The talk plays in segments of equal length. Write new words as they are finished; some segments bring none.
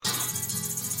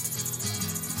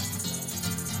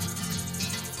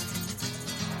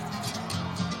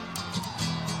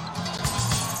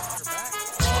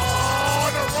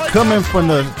Coming from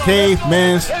the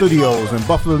Caveman Studios in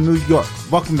Buffalo, New York.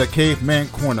 Welcome to Caveman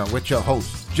Corner with your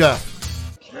host,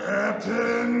 Jeff.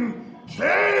 Captain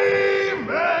Caveman!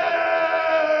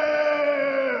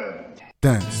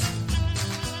 Thanks.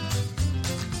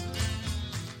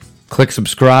 Click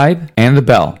subscribe and the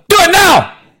bell. Do it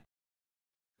now!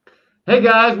 Hey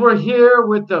guys, we're here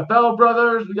with the Bell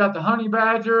Brothers. We got the Honey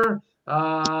Badger.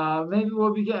 Maybe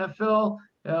we'll be getting Phil.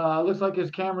 Looks like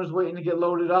his camera's waiting to get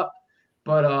loaded up.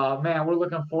 But, man, we're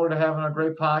looking forward to having a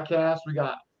great podcast. We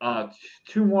got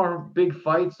two more big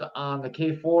fights on the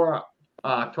K4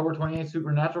 October 28th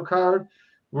Supernatural card.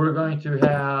 We're going to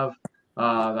have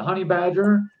the Honey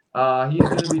Badger. He's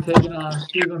going to be taking on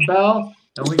Stephen Bell.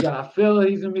 And we got Phil.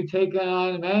 He's going to be taking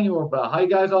on Manuel Bell. How you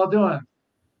guys all doing?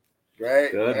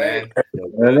 Great. Good, man.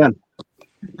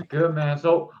 Good, man.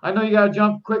 So I know you got to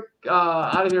jump quick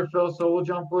out of here, Phil. So we'll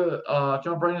jump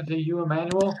right into you,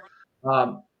 Emmanuel.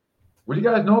 What do you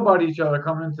guys know about each other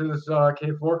coming into this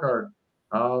K4 card?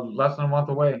 Less than a month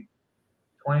away,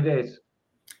 20 days.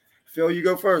 Phil, you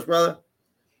go first, brother.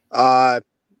 I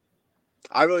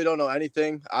really don't know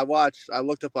anything. I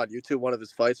looked up on YouTube one of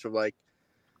his fights from like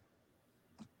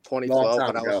 2012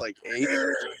 when I was like 8.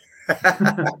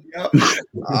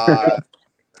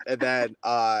 And then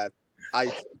I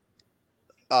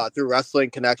through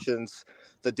wrestling connections,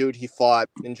 the dude he fought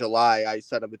in July, I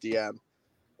sent him a DM,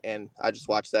 and I just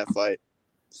watched that fight.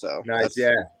 So nice,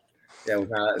 yeah, it was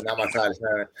not my time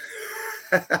to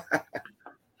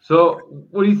So,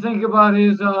 what do you think about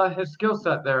his skill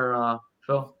set there,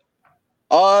 Phil?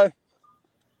 I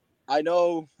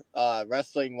know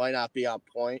wrestling might not be on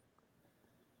point,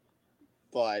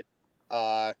 but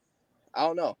I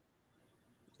don't know.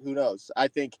 Who knows? I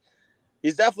think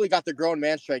he's definitely got the grown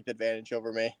man strength advantage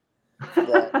over me.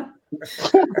 But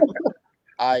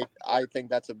I think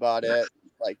that's about it.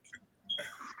 Like,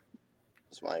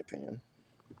 that's my opinion.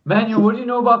 Manuel, what do you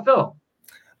know about Phil?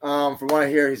 From what I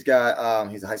hear, he's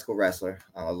a high school wrestler.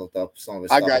 I looked up some of his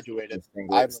stuff. I graduated.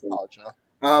 I'm in college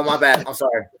now. My bad. I'm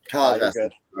sorry. College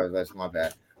wrestler. My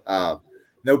bad.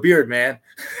 No beard, man.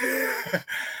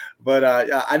 But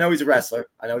I know he's a wrestler.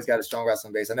 I know he's got a strong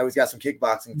wrestling base. I know he's got some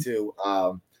kickboxing too.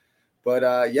 But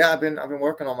I've been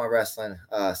working on my wrestling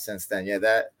since then. Yeah,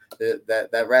 that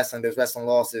wrestling, those wrestling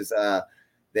losses,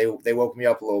 they woke me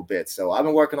up a little bit. So I've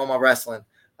been working on my wrestling,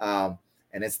 and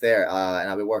it's there. And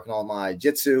I've been working on my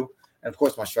jiu-jitsu, and of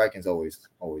course my striking's always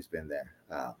been there.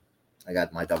 I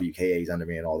got my WKAs under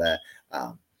me and all that.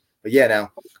 But yeah,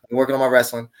 now I'm working on my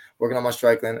wrestling, working on my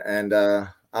striking, and I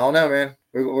don't know, man.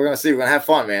 We're gonna see. We're gonna have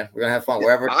fun, man. We're gonna have fun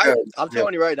wherever it goes. I'm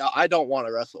telling you right now, I don't want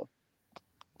to wrestle.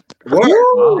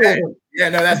 Yeah,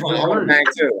 no, that's my own bang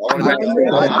too. I want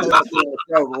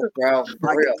to bro.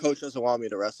 My coach doesn't want me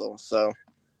to wrestle, so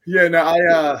yeah, no,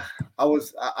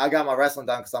 I got my wrestling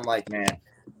done because I'm like, man,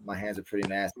 my hands are pretty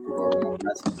nasty. Also,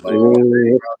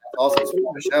 it's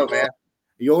on the show, man.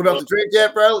 You old enough to drink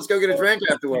yet, bro? Let's go get a drink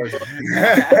afterwards.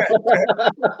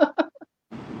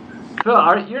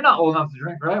 Phil, you're not old enough to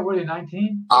drink, right? What are you,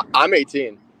 19? I'm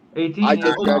 18. 18? I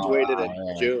just graduated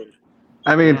in June.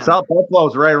 I mean, South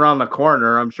Buffalo's right around the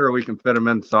corner. I'm sure we can fit him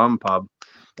in some pub.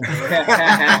 We'll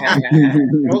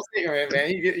see, man.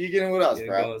 You getting with us,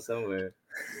 bro? Going somewhere.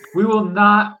 We will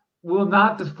not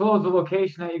disclose the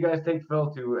location that you guys take Phil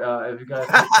to if you guys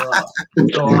take Phil out.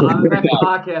 So on the next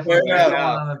podcast, we'll get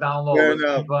on the down low.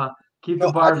 Keep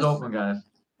the bars open, guys.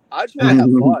 I just want to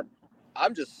have fun.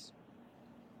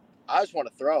 I just want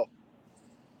to throw.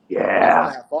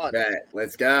 Yeah. Have fun. Right,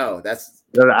 let's go.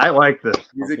 I like this.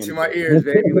 Music to my ears,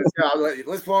 baby. Let's go.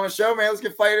 Let's put on a show, man. Let's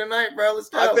get fighting tonight, bro. Let's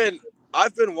go.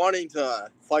 I've been wanting to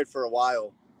fight for a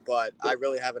while, but I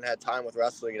really haven't had time with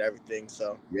wrestling and everything.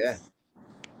 So yeah.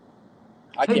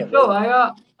 Hey Phil,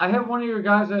 I have one of your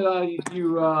guys that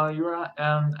you were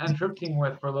on trip team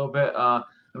with for a little bit. I've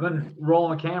been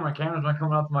rolling the camera. Cameron's been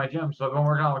coming up to my gym, so I've been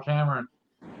working on with Cameron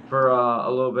for a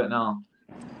little bit now.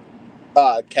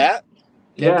 Cat?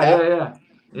 Yeah,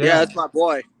 that's my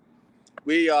boy.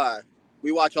 We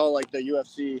watch all like the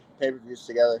UFC pay-per-views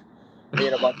together. Me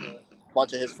and a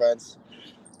bunch of his friends.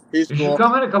 He's cool. You should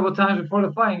come in a couple of times before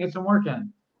the fight and get some work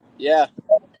in. Yeah.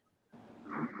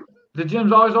 The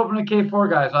gym's always open to K4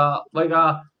 guys.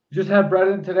 Just had Brett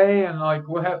in today, and like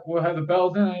we'll have the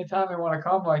bells in anytime they want to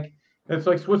come. Like it's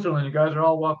like Switzerland. You guys are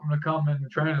all welcome to come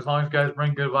and train as long as you guys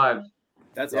bring good vibes.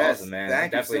 That's awesome, man.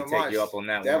 Definitely so take you up on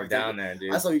that when we're down there,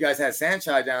 dude. I saw you guys had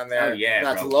Sanchai down there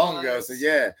not too long ago. So,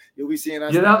 yeah, you'll be seeing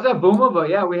us. Yeah, that was at Booma, but,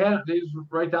 yeah, we had these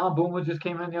right down. Booma just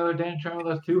came in the other day and trained with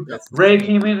us, too. Ray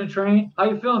came in and trained. How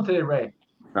you feeling today, Ray?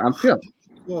 I'm feeling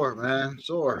Sore, man.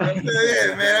 Sore. Yeah,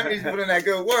 man. That means you put in that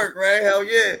good work, Ray. Hell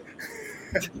yeah.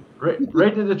 Right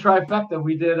did the trifecta.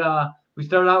 We did. We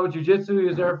started out with jiu-jitsu. He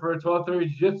was there for 12:30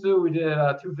 jiu-jitsu. We did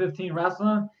 2:15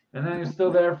 wrestling, and then he was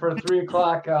still there for 3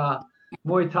 o'clock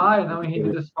Muay Thai, and then he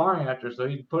did the sparring after. So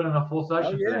he put in a full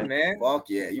session. Oh, yeah, today. man. Fuck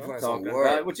yeah, you put in some Talking work.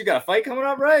 about what you got a fight coming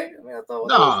up, right? I mean, I thought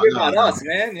No, about us,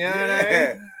 man. You know what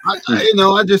I mean?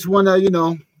 I just want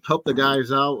to, help the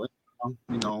guys out.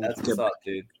 That's what's up,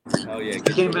 dude. Oh yeah, He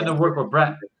came in to work with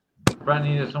Brett. Brett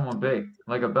needed someone big,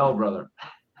 like a Bell brother.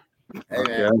 Hey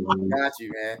man, Yeah, got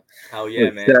you, man. Oh yeah,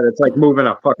 man. It's like moving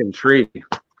a fucking tree.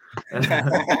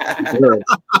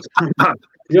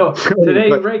 Yo,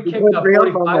 today Ray kicked a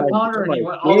 45-pounder and he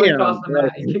went all the way across the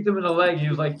mat. He kicked him in the leg. He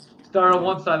was like started on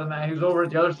one side of the mat. He was over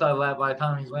at the other side of the mat by the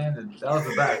time he landed. That was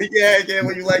the best. yeah,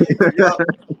 when you like it.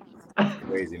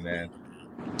 Crazy, man.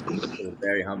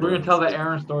 Very humble. We're gonna tell the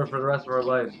Aaron story for the rest of our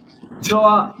lives. So,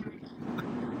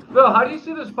 Phil, how do you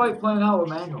see this fight playing out with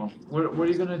Manuel? What are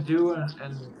you gonna do, and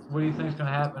what do you think is gonna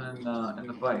happen in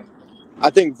the fight? I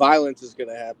think violence is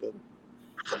gonna happen.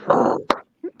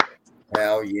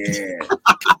 Hell yeah.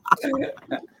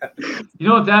 You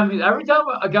know what that means? Every time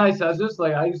a guy says this,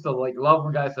 like I used to love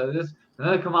when guys said this, and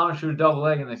then they come out and shoot a double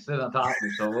leg and they sit on top of me.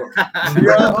 So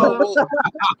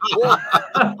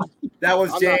that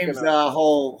was James'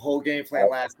 whole game plan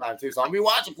last time too. So I'll be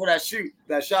watching for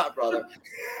that shot, brother.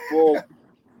 Well,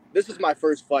 this is my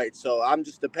first fight, so I'm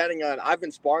just depending on. I've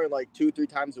been sparring like 2-3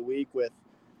 times a week with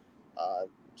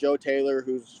Joe Taylor,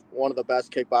 who's one of the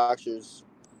best kickboxers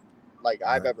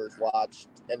I've ever watched.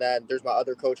 And then there's my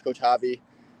other coach, Coach Javi,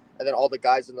 and then all the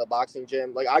guys in the boxing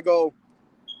gym. Like I go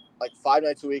 5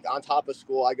 nights a week on top of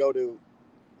school. I go to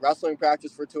wrestling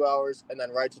practice for 2 hours and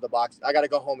then right to the box. I got to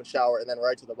go home and shower and then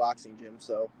right to the boxing gym.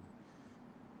 So.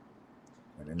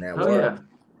 And then that yeah.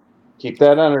 Keep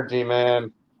that energy,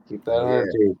 man. Keep that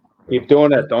energy. Keep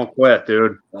doing it. Don't quit,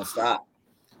 dude. Don't stop.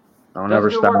 Don't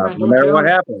ever stop. No matter what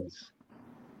happens.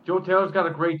 Joe Taylor's got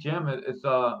a great gym. It's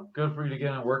good for you to get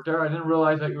in and work there. I didn't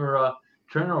realize that you were a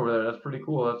trainer over there. That's pretty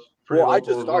cool. That's pretty I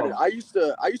just started. Well. I used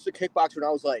to kickbox when I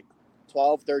was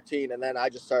 12, 13, and then I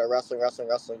just started wrestling just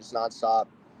nonstop.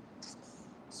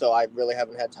 So I really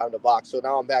haven't had time to box. So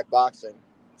now I'm back boxing.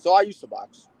 So I used to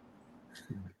box.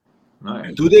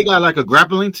 Nice. Do they got a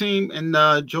grappling team in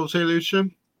Joe Taylor's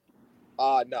gym?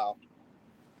 No.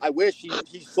 I wish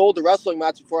he sold the wrestling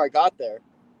mats before I got there.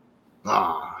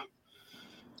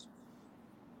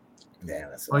 Yeah,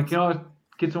 that's you can always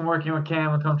get some work in with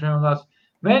Cam and come train with us.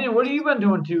 Manuel, what have you been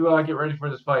doing to get ready for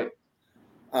this fight?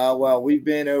 Well, we've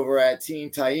been over at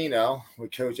Team Taino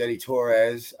with Coach Eddie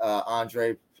Torres,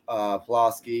 Andre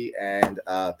Pulaski, and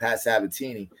Pat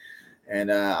Sabatini.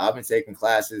 And I've been taking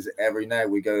classes every night.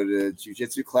 We go to the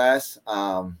jiu-jitsu class,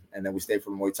 and then we stay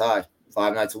for Muay Thai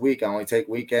 5 nights a week. I only take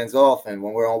weekends off. And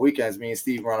when we're on weekends, me and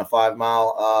Steve run a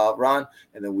 5-mile run,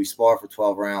 and then we spar for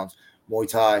 12 rounds, Muay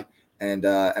Thai and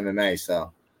MMA.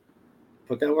 So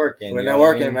put that work in. Put that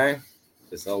work in, man.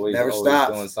 Just always never always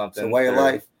stops. Doing something. It's a way of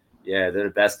life. Yeah, they're the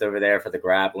best over there for the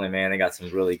grappling, man. They got some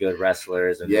really good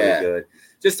wrestlers and really good.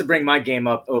 Just to bring my game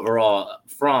up overall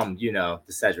from, the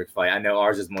Cedric fight. I know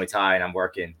ours is Muay Thai and I'm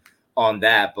working on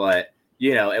that, but,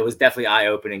 it was definitely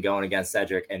eye-opening going against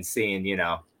Cedric and seeing,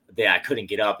 that I couldn't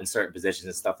get up in certain positions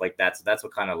and stuff like that. So that's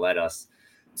what kind of led us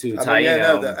to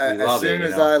Taino. As soon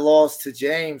as I lost to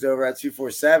James over at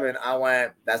 247, I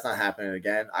went, that's not happening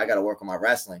again. I got to work on my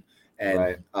wrestling.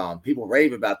 And people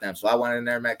rave about them. So I went in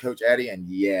there and met Coach Eddie, and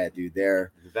dude,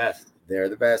 they're the best. They're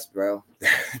the best, bro.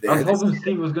 I was hoping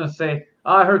Steve was going to say,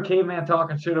 I heard Caveman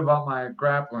talking shit about my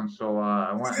grappling, so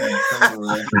I went and I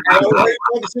was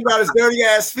talking shit about his dirty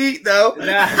ass feet, though.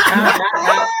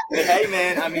 Hey,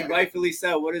 man, I mean, rightfully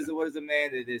so. What is a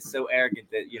man that is so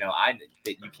arrogant that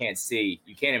that you can't see?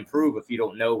 You can't improve if you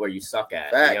don't know where you suck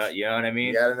at. You know what I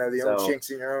mean? You got to know the own chinks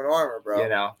in your own armor,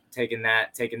 bro. Taking that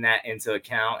into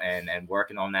account and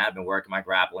working on that. I've been working. My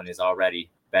grappling is already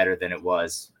better than it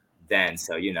was then.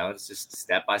 So, it's just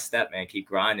step by step, man. Keep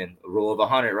grinding. A rule of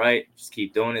 100, right? Just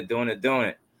keep doing it.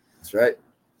 That's right.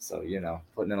 So,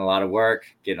 putting in a lot of work,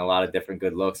 getting a lot of different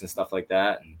good looks and stuff like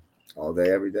that. And all day,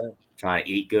 every day. Trying to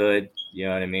eat good. You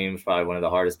know what I mean? It's probably one of the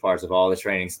hardest parts of all the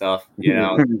training stuff. The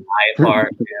diet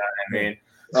part. You know what I mean?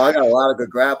 I got a lot of good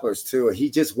grapplers too. He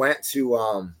just went to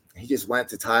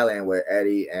Thailand with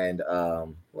Eddie and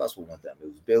who else went with them? It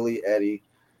was Billy, Eddie.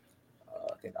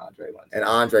 I think Andre went. And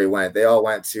Andre went. They all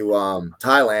went to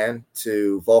Thailand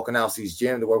to Volkanowski's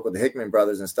gym to work with the Hickman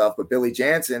brothers and stuff. But Billy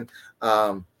Jansen,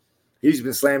 he's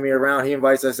been slamming me around. He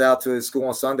invites us out to his school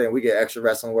on Sunday, and we get extra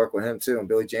wrestling work with him too. And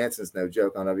Billy Jansen's no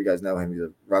joke. I don't know if you guys know him. He's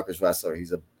a Rutgers wrestler.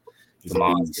 He's a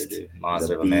monster, dude.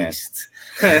 Monster of a man.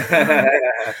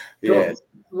 Yeah.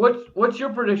 So what's your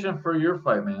prediction for your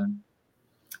fight, man?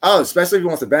 Oh, especially if he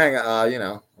wants to bang, I'm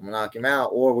gonna knock him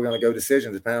out, or we're gonna go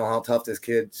decision, depending on how tough this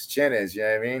kid's chin is. You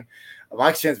know what I mean?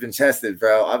 My chin's been tested,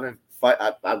 bro. I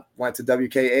went to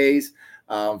WKA's,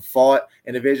 fought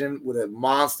in division with a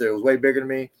monster. It was way bigger than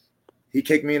me. He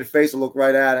kicked me in the face. I looked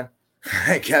right at him.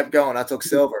 I kept going. I took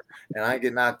silver, and I didn't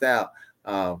get knocked out.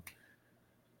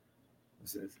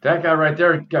 That guy right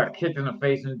there got kicked in the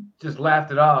face and just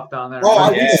laughed it off down there.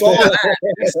 Oh, he saw that.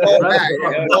 He saw that.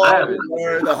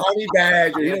 The honey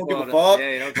badger. He don't give a fuck.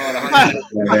 Yeah, you don't call it a honey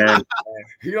badger.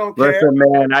 He don't care. Listen,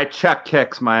 man, I chuck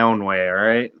kicks my own way, all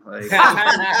right? Like,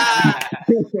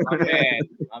 My man.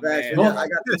 Yeah, I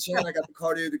got the chin. I got the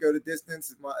cardio to go the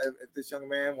distance. If this young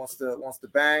man wants to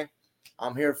bang,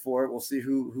 I'm here for it. We'll see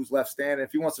who's left standing.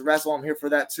 If he wants to wrestle, I'm here for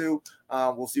that too.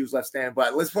 We'll see who's left standing.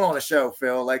 But let's put on a show,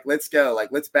 Phil. Like, let's go. Like,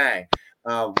 let's bang.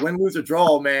 Win, lose, or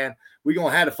draw, man. We're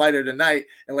gonna have a fighter tonight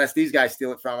unless these guys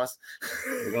steal it from us.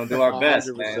 We're gonna do our best,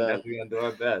 man. Definitely gonna do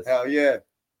our best. Hell yeah.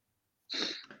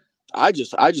 I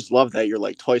just love that you're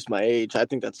like twice my age. I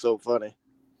think that's so funny.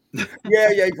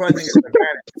 Yeah, you probably think it's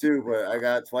advantage too, but I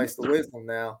got twice the wisdom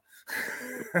now.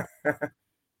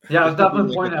 Yeah, I was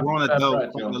definitely pointing at grown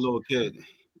adult, a little kid.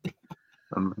 He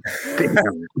ain't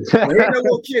no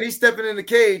little kid. He's stepping in the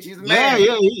cage. He's a man.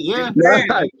 Yeah.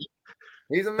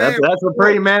 He's a man. That's some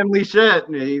pretty manly shit.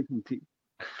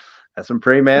 That's some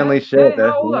pretty manly shit.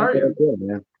 How old are you? Good,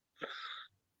 man.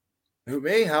 Who,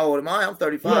 me? How old am I? I'm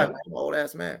 35. Yeah. I'm an old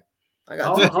ass man. I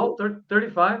got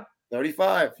 35?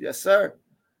 35. Yes, sir.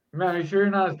 Man, are you sure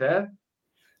you're not his dad?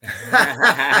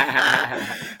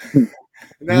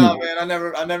 No, man, I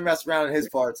never mess around in his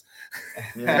parts.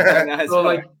 Yeah. So,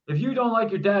 like, if you don't like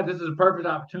your dad, this is a perfect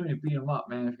opportunity to beat him up,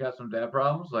 man. If you got some dad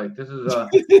problems, like, this is a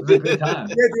good time.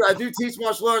 Yeah, dude, I do teach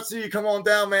martial arts too. You come on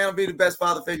down, man. I'll be the best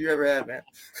father figure you ever had, man.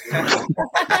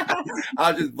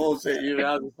 I'll just bullshit you, man.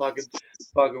 I'll just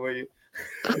fucking with you.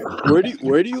 Where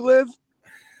do you live?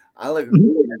 I live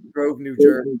in Grove, New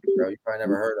Jersey, bro. You probably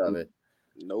never heard of it.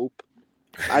 Nope.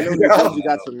 I know New Jersey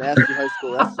got some nasty high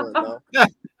school wrestling though.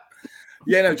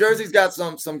 Yeah, no, Jersey's got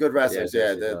some good wrestlers.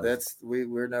 Yeah, that's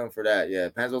we're known for that. Yeah,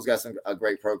 Pennsville's got a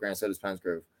great program. So does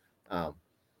Pennsgrove.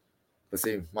 But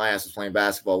see, my ass was playing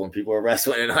basketball when people were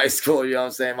wrestling in high school. You know what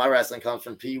I'm saying? My wrestling comes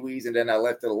from Pee-wees, and then I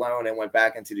left it alone and went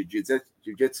back into the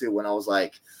jiu-jitsu when I was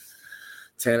like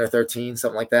 10 or 13,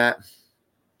 something like that.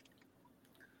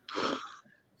 Does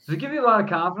it give you a lot of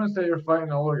confidence that you're fighting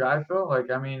an older guy, Phil? Like,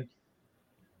 I mean,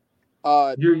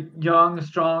 you're young,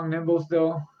 strong, nimble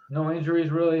still. No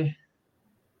injuries, really.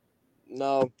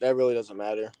 No, that really doesn't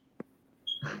matter.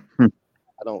 I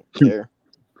don't care.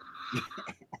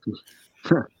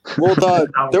 Well,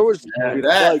 there was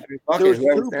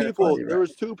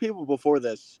two people before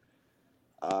this,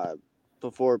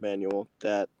 before Manuel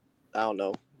that I don't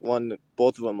know.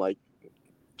 Both of them like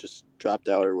just dropped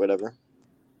out or whatever.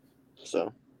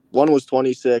 So one was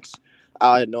 26.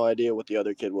 I had no idea what the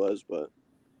other kid was, but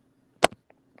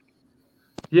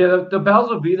yeah, the bells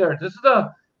will be there. This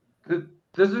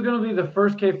is going to be the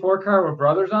first K4 card with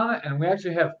brothers on it, and we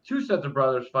actually have two sets of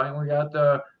brothers fighting. We got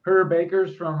the Herder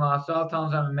Bakers from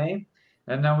Southtown's MMA,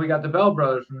 and then we got the Bell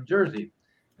brothers from New Jersey.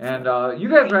 And you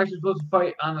guys were actually supposed to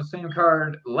fight on the same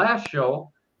card last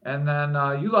show, and then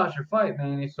you lost your fight,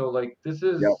 Manny. So like this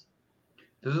is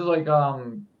like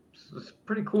it's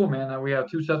pretty cool, man, that we have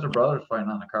two sets of brothers fighting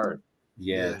on the card.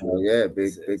 Yeah,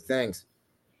 big things.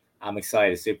 I'm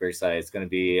excited, super excited. It's going to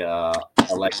be a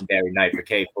legendary night for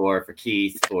K4, for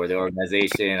Keith, for the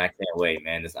organization. I can't wait,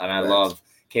 man. I love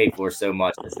K4 so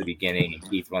much since the beginning, and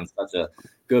Keith runs such a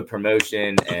good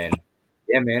promotion. And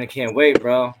yeah, man, I can't wait,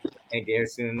 bro. Can't get here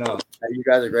soon enough. You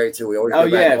guys are great too. We always go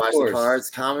back and watch the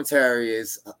cards. Commentary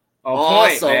is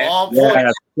awesome, on point,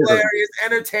 hilarious,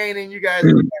 entertaining. You guys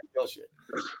are real shit.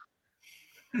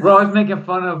 We're always making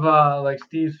fun of like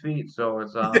Steve's feet, so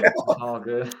it's all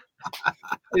good.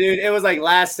 Dude, it was like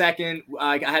last second.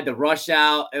 I had to rush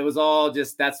out. It was all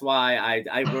just. That's why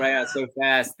I ran out so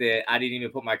fast that I didn't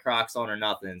even put my Crocs on or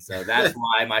nothing. So that's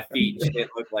why my feet and shit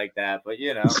look like that. But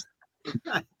you know.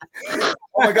 Oh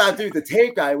my god, dude! The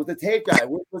tape guy. With the tape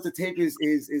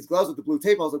his gloves with the blue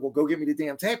tape. I was like, well, go get me the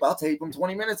damn tape. I'll tape him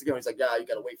 20 minutes ago. He's like, yeah, you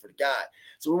gotta wait for the guy.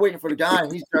 So we're waiting for the guy,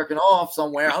 and he's jerking off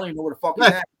somewhere. I don't even know where the fuck he's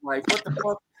at. I'm like, what the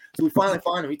fuck? So we finally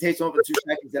find him. He takes him up in 2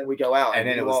 seconds, then we go out. And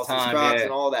then it was time,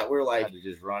 and all that. We're like, to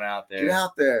just run out there. Get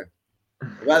out there.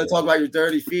 I'd rather talk about your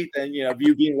dirty feet than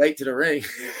you being late to the ring.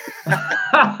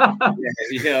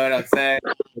 You know what I'm saying?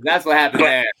 But that's what happened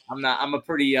there. I'm a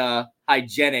pretty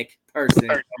hygienic person. You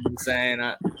know what I'm saying?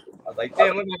 I was like,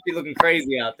 damn, we might be looking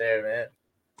crazy out there,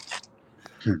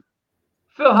 man.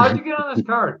 Phil, how'd you get on this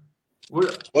card?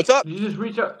 What's up? Did you just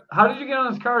reach out? How did you get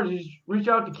on this card? Did you just reach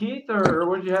out to Keith, or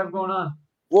what did you have going on?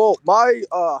 Well, my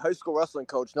high school wrestling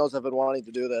coach knows I've been wanting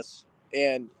to do this,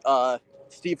 and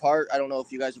Steve Hart. I don't know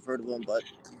if you guys have heard of him, but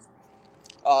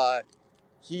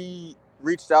he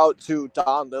reached out to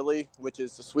Don Lilly, which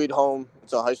is the Sweet Home.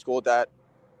 It's a high school that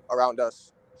around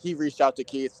us. He reached out to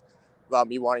Keith about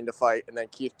me wanting to fight, and then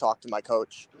Keith talked to my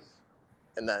coach,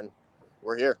 and then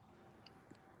we're here.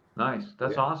 Nice.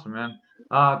 That's awesome, man.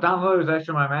 Don Lilly was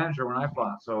actually my manager when I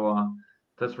fought, so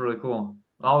that's really cool.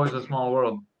 Always a small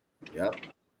world. Yep.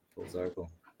 Full circle.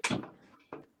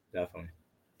 Definitely.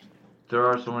 There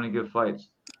are so many good fights.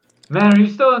 Man, are you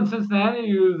still in Cincinnati? Are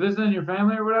you visiting your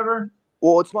family or whatever?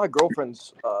 Well, it's my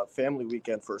girlfriend's family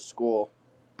weekend for school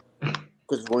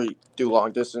because we do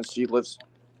long distance. She goes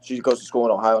to school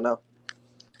in Ohio now.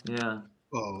 Yeah.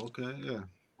 Oh, okay, yeah.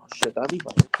 Oh, shit, that'd be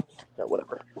fun. Yeah,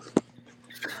 whatever.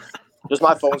 Just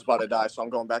my phone's about to die, so I'm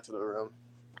going back to the room.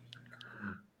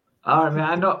 All right, man.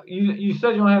 I know you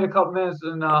said you only had a couple minutes,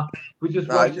 and we just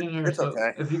rushed in here. It's so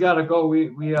okay. if you gotta go,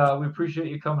 we appreciate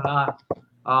you coming on.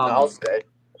 I'll stay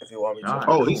if you want me to. Right,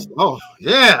 cool.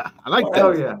 Yeah, I like that.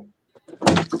 Hell yeah.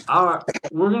 All right,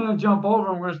 we're gonna jump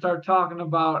over and we're gonna start talking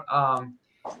about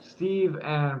Steve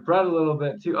and Brett a little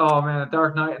bit too. Oh man, the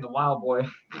Dark Knight and the Wild Boy.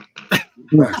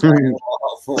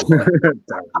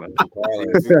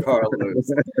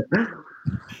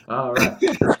 All right.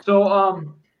 So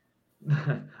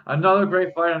another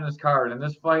great fight on this card, and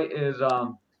this fight is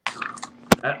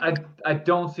I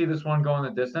don't see this one going the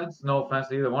distance. No offense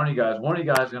to either one of you guys. One of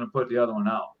you guys is gonna put the other one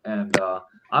out, and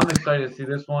I'm excited to see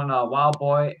this one. Wild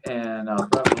Boy and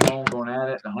Brett Vallone going at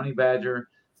it. The Honey Badger.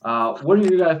 What are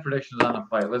you guys' predictions on the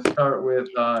fight? Let's start with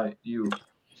you,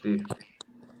 Steve.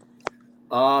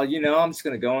 I'm just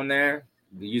gonna go in there,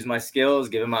 use my skills,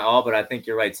 give it my all, but I think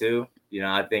you're right too.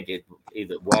 I think it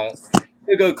either won't.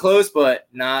 It'll go close, but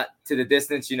not to the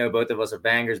distance. Both of us are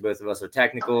bangers. Both of us are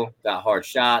technical, got hard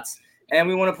shots, and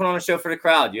we want to put on a show for the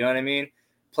crowd. You know what I mean?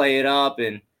 Play it up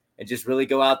and just really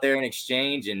go out there and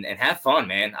exchange and have fun,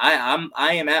 man. I am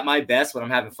at my best when I'm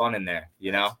having fun in there.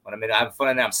 When I'm having fun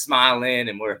in there, I'm smiling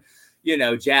and we're,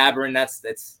 jabbering.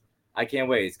 That's I can't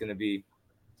wait. It's gonna be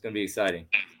exciting.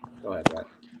 Go ahead, Brett.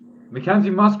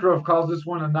 Mackenzie Musgrove calls this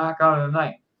one a knockout of the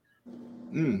night.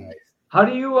 Mm. How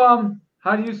do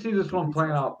you see this one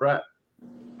playing out, Brett?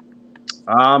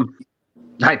 I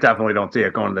definitely don't see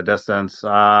it going the distance.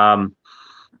 I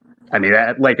mean,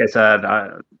 like I said,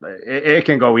 it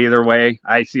can go either way.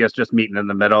 I see us just meeting in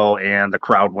the middle and the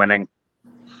crowd winning.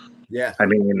 Yeah. I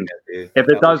mean, if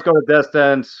it does go the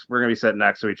distance, we're going to be sitting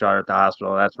next to each other at the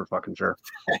hospital. That's for fucking sure.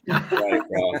 Right,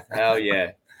 bro. Hell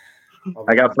yeah.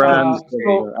 I got friends.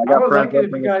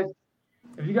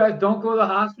 If you guys don't go to the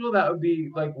hospital, that would be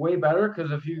like way better.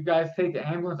 Because if you guys take the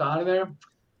ambulance out of there,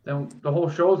 then the whole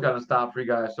show's got to stop for you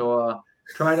guys. So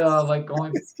try to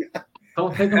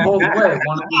don't take them both away.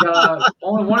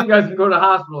 Only one of you guys can go to the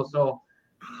hospital. So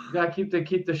you got to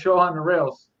keep the show on the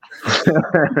rails. I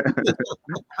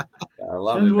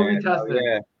love it, man.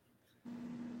 Yeah.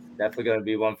 Definitely going to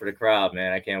be one for the crowd,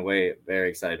 man. I can't wait. Very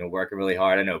excited. Been working really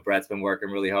hard. I know Brett's been working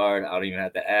really hard. I don't even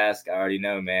have to ask. I already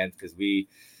know, man, because we're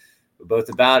both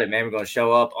about it, man. We're going to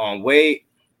show up on weight,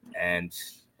 and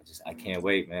I can't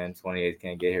wait, man. 28th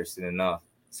can't get here soon enough.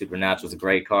 Supernatural's a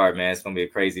great card, man. It's going to be a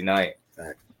crazy night.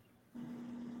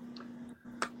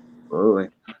 Absolutely.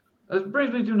 This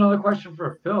brings me to another question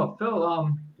for Phil.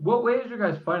 Phil, what weight is your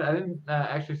guys fighting? I didn't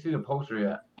actually see the poster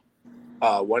yet.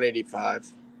 185.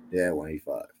 Yeah,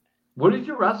 185. What did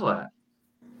you wrestle at?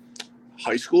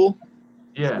 High school?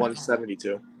 Yeah.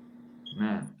 172.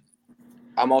 Man.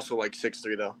 I'm also like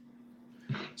 6'3", though.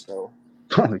 So,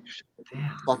 holy shit.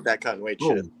 Fuck that cutting weight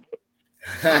shit.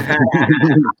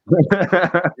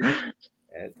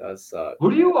 It does suck.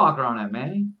 Who do you walk around at,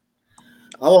 Manny?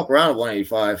 I walk around at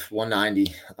 185,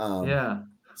 190. Yeah.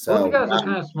 So both you guys are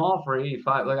kind of small for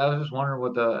 85. Like, I was just wondering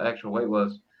what the actual weight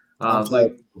was.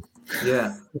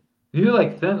 Yeah. You're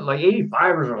like thin, like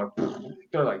 85ers are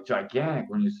they're like gigantic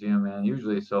when you see them, man,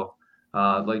 usually. So,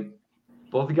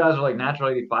 both you guys are like natural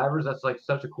 85ers. That's like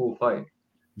such a cool fight.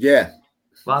 Yeah.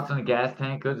 Lots in the gas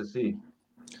tank. Good to see.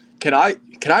 Can I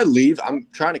leave? I'm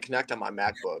trying to connect on my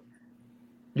MacBook.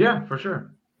 Yeah, for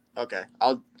sure. Okay.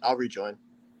 I'll rejoin.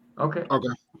 Okay. Okay. All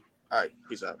right.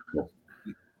 Peace out.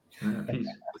 Yeah, peace.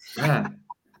 Man.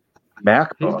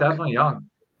 MacBook. He's definitely young.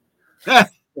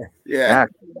 Yeah.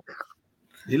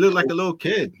 He looked like a little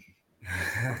kid.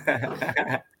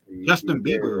 Justin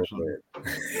Bieber or something.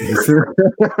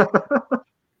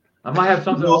 I might have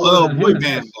something. Little boy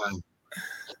band guy.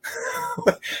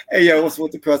 Hey, yo, what's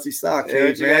with the crusty sock? Hey,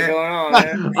 what you got going on,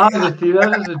 man? Honestly,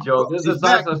 that is a joke. He's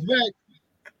back.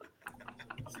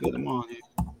 Get him on here.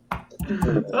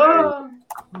 Oh,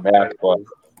 Back one.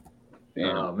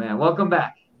 oh, man. Welcome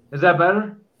back. Is that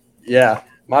better? Yeah,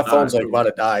 my phone's right, like about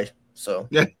to die. So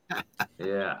Yeah,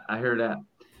 I hear that.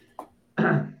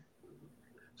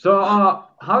 So,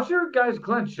 how's your guys'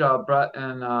 clinch, Brett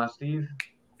and Steve?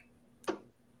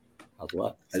 How's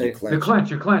what? The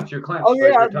clinch, your clinch. Oh yeah,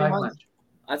 your tie clinch.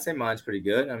 I'd say mine's pretty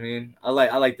good. I mean, I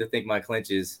like to think my clinch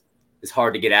is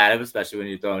hard to get out of, especially when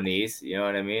you're throwing knees. You know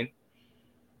what I mean?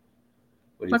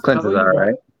 My clinch is all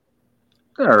right.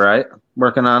 All right,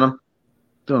 working on them,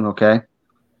 doing okay.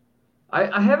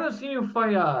 I haven't seen you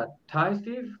fight Ty,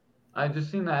 Steve. I just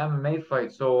seen the MMA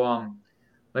fight, so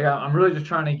like I'm really just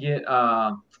trying to get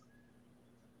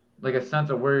like a sense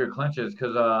of where your clinch is,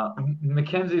 because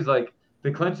Mackenzie's like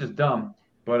the clinch is dumb,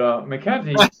 but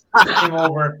Mackenzie came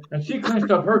over and she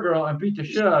clinched up her girl and beat the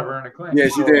shit out of her in a clinch. Yeah,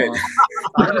 she did.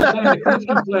 I'm just saying the clinch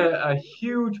can play a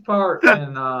huge part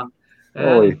in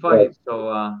any fight.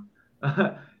 So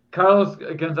Carlos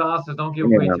Gonzalez says don't give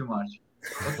away too much.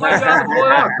 Let's let you on the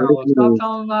floor out, Carlos. Stop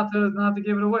telling them not to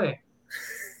give it away.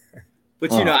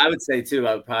 But I would say too,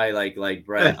 I would probably like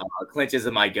Brett. Clinch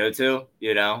isn't my go-to.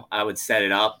 I would set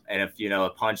it up, and if a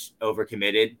punch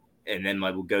overcommitted, and then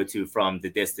my go-to from the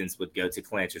distance would go to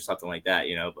clinch or something like that.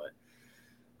 But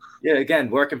yeah, again,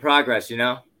 work in progress.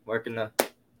 Working the.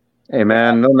 Hey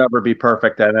man, they'll never be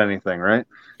perfect at anything, right?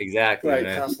 Exactly. Right,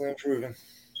 man. constantly improving.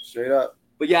 Straight up.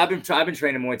 But yeah, I've been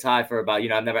training Muay Thai for about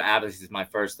I've never this is my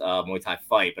first Muay Thai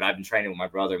fight, but I've been training with my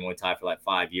brother Muay Thai for like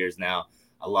 5 years now.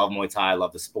 I love Muay Thai. I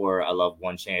love the sport. I love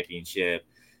one championship.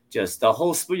 Just the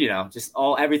whole sport, just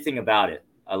everything about it.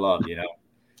 I love,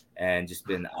 and just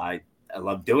I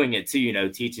love doing it too,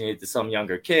 teaching it to some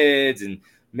younger kids and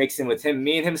mixing with him.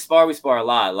 Me and him spar. We spar a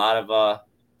lot of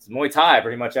Muay Thai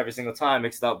pretty much every single time,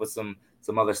 mixed up with some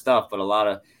other stuff. But a lot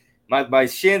of my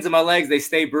shins and my legs, they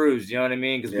stay bruised. You know what I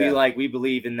mean? Because we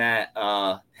believe in that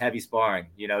heavy sparring.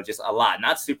 Just a lot,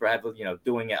 not super heavy.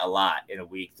 Doing it a lot in a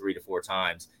week, 3 to 4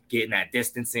 times, getting that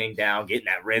distancing down, getting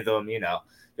that rhythm.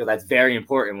 That's very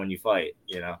important when you fight.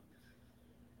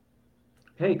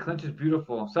 Hey, clinch is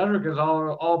beautiful. Cedric is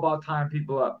all about tying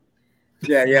people up.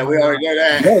 Yeah, we already know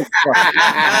that.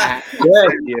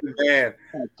 Man.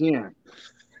 Damn.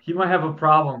 He might have a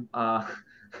problem. Yeah,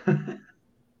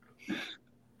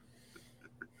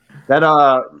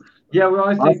 we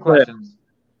always take questions.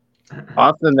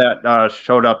 Austin that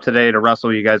showed up today to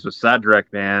wrestle you guys with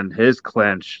Cedric, man, his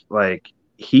clinch, like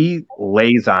he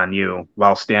lays on you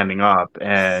while standing up,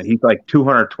 and he's like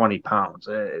 220 pounds.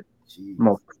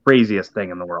 Most craziest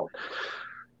thing in the world.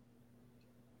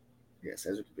 Yeah,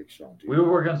 Cedric's a big strong dude. We were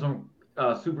working some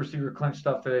super secret clinch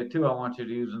stuff today too. I want you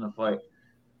to use in the fight.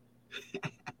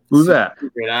 Who's that?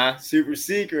 Super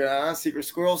secret, huh? Secret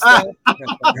squirrel stuff.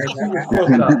 Super squirrel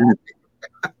stuff.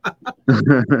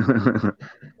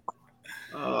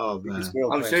 Oh man!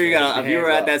 I'm sure you got. If you were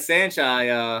at that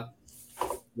Sanchai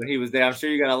when he was there, I'm sure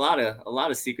you got a lot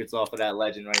of secrets off of that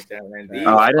legend right there, man.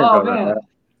 Oh, I didn't know man. that.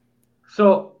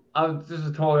 So this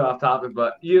is totally off topic,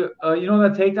 but you know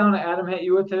that takedown that Adam hit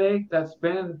you with today, that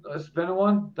spinning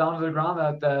one down to the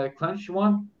ground, that clinch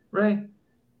one, Ray?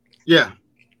 Yeah.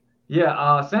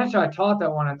 Yeah, Sanchai taught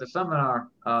that one at the seminar,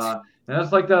 and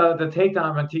that's like the takedown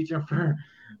I've been teaching for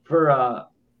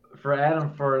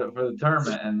Adam for the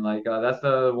tournament, and like that's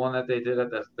the one that they did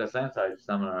at the Sanchai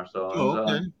seminar. So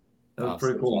okay. That was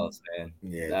pretty cool. Jealous, man.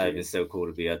 Yeah, that'd be so cool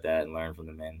to be at that and learn from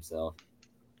the man himself.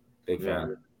 Big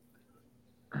fan.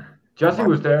 Jesse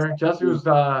was there. Jesse was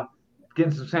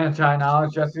getting some Sanchai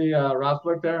knowledge. Jesse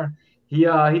Rosblick there. He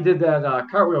did that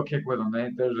cartwheel kick with him.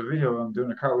 There's a video of them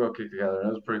doing a cartwheel kick together.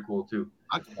 That was pretty cool too.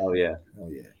 Oh yeah.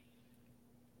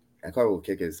 That cartwheel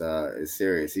kick is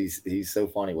serious. He's so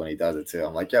funny when he does it too.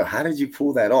 I'm like, yo, how did you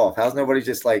pull that off? How's nobody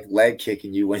just like leg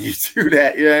kicking you when you do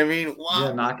that? You know what I mean? Wow.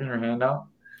 Yeah, knocking your hand out.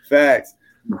 Facts.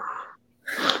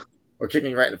 Or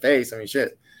kicking you right in the face. I mean,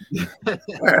 shit.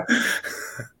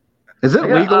 Is it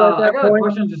legal at that I got point? a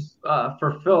question just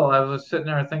for Phil. I was just sitting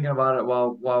there thinking about it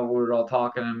while we were all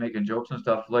talking and making jokes and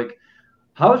stuff. Like,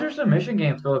 how's your submission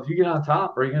game, Phil? If you get on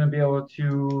top, are you going to be able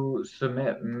to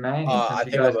submit Manny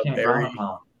since you guys can't ground and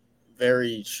pound?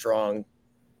 Very strong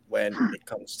when it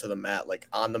comes to the mat. Like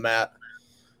on the mat,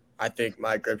 I think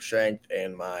my grip strength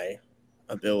and my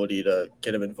ability to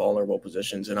get him in vulnerable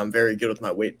positions, and I'm very good with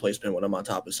my weight placement when I'm on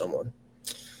top of someone.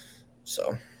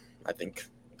 So I think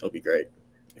it'll be great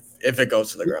if it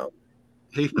goes to the ground.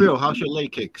 Hey Phil, how's your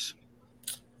leg kicks?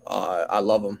 I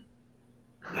love them.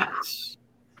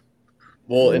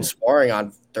 Well, in sparring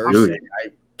on Thursday,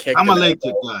 I'm a leg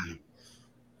kick guy.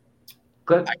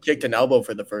 I kicked an elbow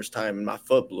for the first time and my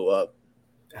foot blew up.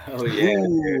 Oh yeah,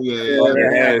 Ooh, yeah.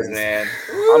 there it is, man.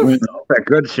 That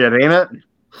good shit, ain't it?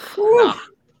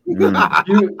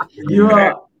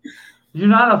 You're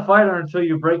not a fighter until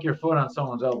you break your foot on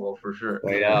someone's elbow, for sure.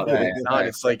 Right out, man.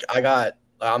 It's like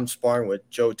I'm sparring with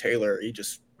Joe Taylor. He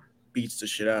just beats the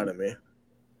shit out of me.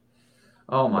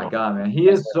 Oh my god, man, he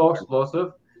is so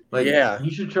explosive. Like, yeah, you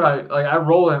should try. Like, I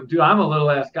roll him, dude. I'm a little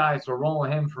ass guy, so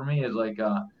rolling him for me is like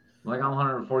I'm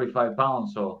 145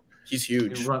 pounds, so he's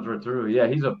huge. He runs right through. Yeah,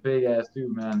 he's a big ass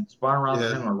dude, man. Sparring rounds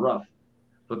with him are rough,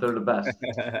 but they're the best.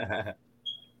 I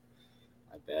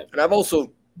bet. And I've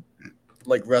also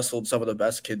like wrestled some of the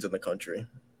best kids in the country.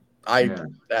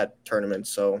 At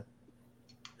tournaments, so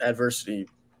adversity,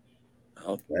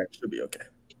 should be okay.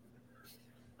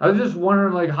 I was just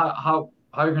wondering, like, how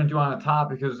you're gonna do on the top,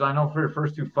 because I know for your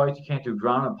first 2 fights you can't do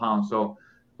ground and pound. So,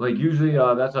 like, usually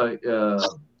that's a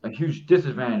huge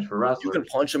disadvantage for wrestlers. You can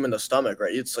punch him in the stomach,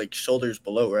 right? It's like shoulders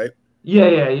below, right?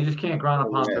 Yeah. You just can't ground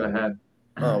and pound to the head.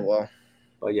 Oh well.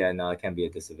 Well, yeah, no, it can be a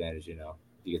disadvantage. You know,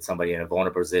 you get somebody in a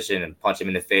vulnerable position and punch them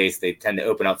in the face, they tend to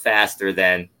open up faster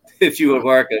than if you would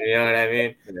work them. You know what I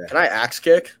mean? Yeah. Can I axe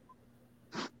kick?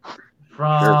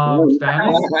 From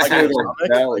standing? Standing,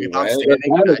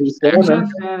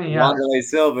 yeah. Wanderlei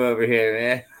Silva over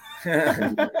here,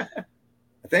 man.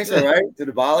 I think so, right? To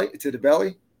the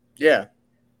belly? Yeah.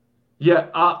 Yeah,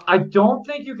 I don't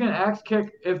think you can axe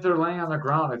kick if they're laying on the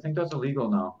ground. I think that's illegal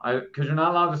now, because you're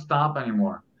not allowed to stomp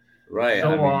anymore. Right.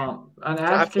 So an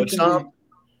axe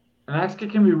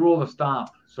kick can be ruled a stomp,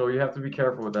 so you have to be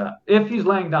careful with that. If he's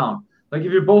laying down, like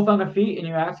if you're both on the feet and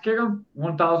you axe kick him,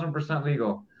 1,000%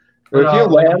 legal. But if you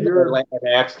land an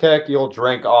axe kick, you'll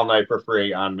drink all night for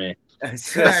free on me.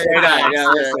 Listen,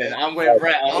 I'm with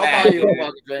Brett. I'll buy you a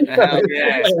fucking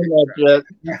drink.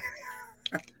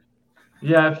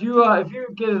 Yeah, if you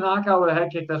get a knockout with a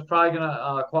head kick, that's probably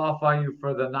gonna qualify you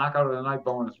for the knockout of the night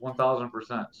bonus,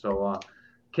 1,000%. So,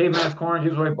 Caveman's Corner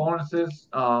gives away bonuses.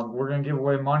 We're gonna give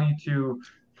away money to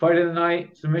fight of the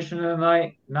night, submission of the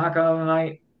night, knockout of the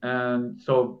night, and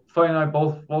so fight of the night,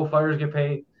 both fighters get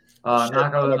paid.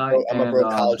 Knockout of the night. I'm a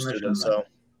broke college student, so.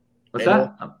 What's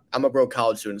that? I'm a broke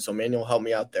college student, so Manuel help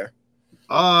me out there.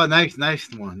 Oh, nice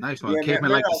one. Yeah, Caveman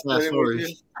like to tell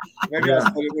stories. Maybe I'll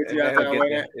split it with you after I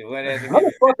win it. How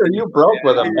the fuck are you broke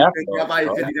with him? I'll buy you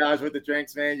 $50 worth of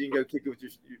drinks, man. You can go kick it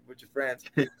with your friends.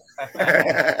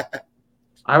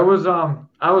 I was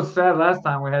sad last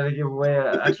time we had to give away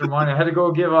extra money. I had to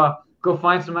go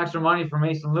find some extra money for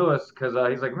Mason Lewis, because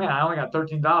he's like, man, I only got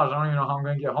 $13. I don't even know how I'm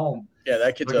gonna get home. Yeah,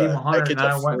 that kid's a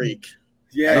freak.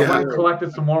 I went and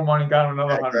collected some more money, got him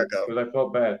another 100 because I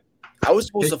felt bad. I was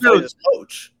supposed to fight his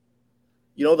coach.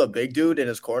 You know, the big dude in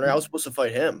his corner? I was supposed to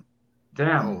fight him.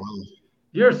 Damn. Oh, wow.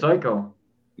 You're a psycho.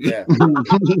 Yeah.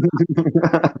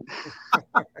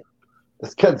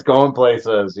 This kid's going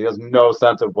places. He has no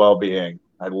sense of well-being.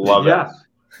 I love it. Yes.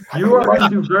 You are going to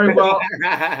do very well.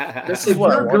 This is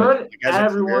what you're good.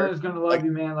 Everyone is going to love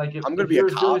you, man. Like, if I'm going to be you're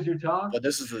a as cop, good as you talk. but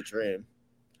this is the dream.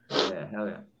 Yeah, hell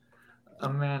yeah.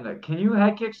 Amanda, can you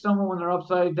head kick someone when they're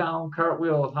upside down,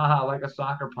 cartwheels, like a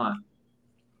soccer punt?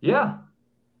 Yeah.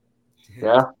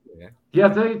 Yeah.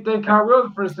 Yeah, if they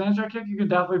cartwheel for a center kick, you can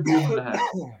definitely boot them in the head.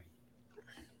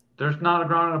 There's not a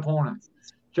grounded opponent.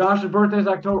 Josh's birthday is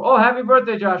October. Oh, happy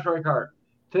birthday, Josh Reichardt.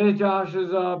 Today's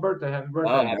Josh's birthday. Happy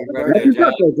birthday. Oh, happy birthday,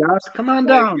 Josh. Come on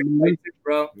down, man.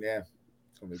 Bro. Yeah.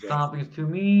 Stomping is too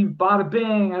mean. Bada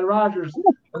bing at Rogers.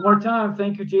 One more time,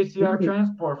 thank you, JCR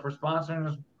Transport, for sponsoring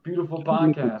this beautiful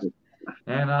podcast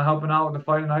and helping out with the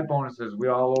Fight Night bonuses. We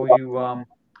all owe you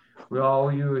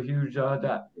a huge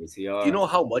debt. Do you know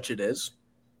how much it is?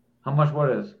 How much what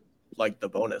is? Like the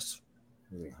bonus.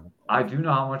 I do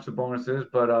know how much the bonus is,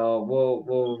 but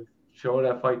we'll show it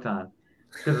at fight time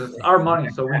because it's our money,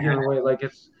 so we give it away. Like,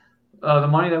 it's the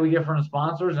money that we get from the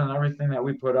sponsors and everything that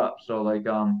we put up. So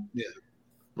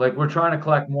like we're trying to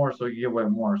collect more so you give away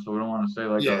more. So we don't want to say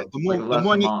the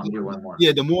money give away more.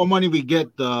 Yeah, the more money we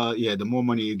get, the more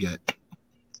money you get.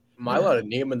 Am I allowed to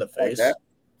knee him in the face? Like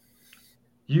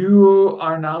you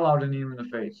are not allowed to knee him in the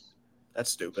face. That's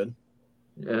stupid.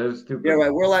 Yeah, it's stupid. Yeah,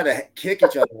 right. We're allowed to kick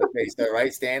each other in the face, though,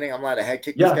 right? Standing, I'm allowed to head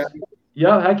kick this guy.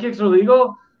 Yeah, head kicks are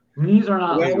legal. Knees are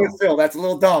not legal. With Phil, that's a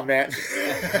little dumb, man.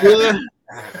 Yeah.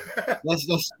 That's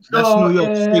so New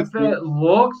York State. If it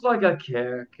looks like a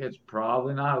kick, it's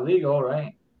probably not illegal,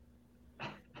 right?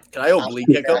 Can I oblique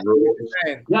kick him?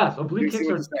 Yes, oblique kicks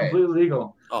are completely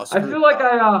legal. Oh, I feel like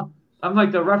I'm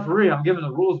like the referee. I'm giving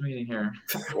the rules meeting here.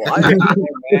 Well, I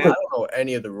don't know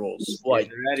any of the rules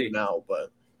now,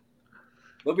 but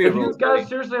if you guys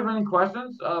seriously have any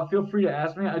questions, feel free to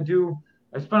ask me. I do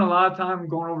I spend a lot of time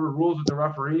going over the rules with the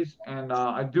referees, and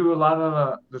I do a lot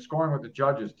of the scoring with the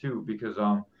judges too, because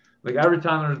like every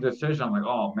time there's a decision, I'm like,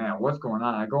 oh man, what's going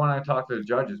on? I go and I talk to the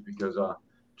judges because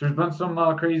there's been some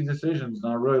crazy decisions,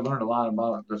 and I really learned a lot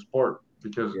about the sport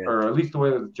because, or at least the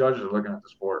way that the judges are looking at the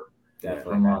sport.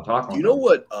 Definitely. From talking. Do you know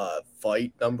what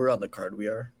fight number on the card we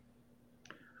are?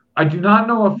 I do not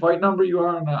know what fight number you are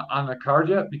on the card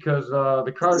yet because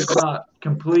the card is not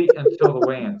complete until the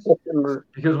weigh-ins.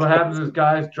 Because what happens is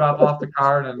guys drop off the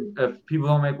card, and if people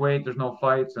don't make weight, there's no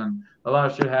fights, and a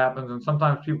lot of shit happens, and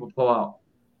sometimes people pull out.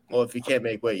 Well, if you can't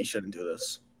make weight, you shouldn't do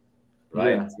this.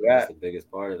 Right. Yeah. That's the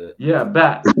biggest part of it. Yeah,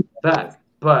 bet. But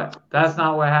that's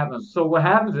not what happens. So what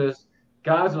happens is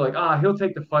guys are like, he'll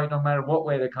take the fight no matter what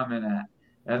way they come in at.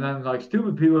 And then like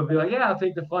stupid people would be like, yeah, I'll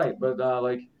take the fight. But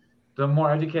like the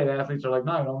more educated athletes are like,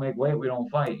 no, we don't make weight, we don't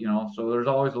fight, So there's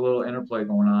always a little interplay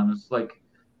going on. It's like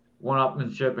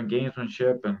one-upmanship and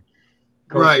gamesmanship and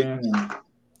coaching. Right. And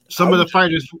Some of the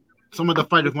fighters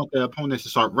want their opponents to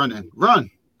start running. Run.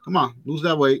 Come on, lose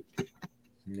that weight.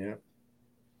 Yeah.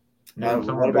 What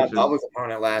about Bubba's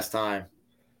opponent last time?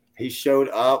 He showed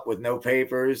up with no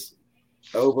papers,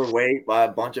 overweight by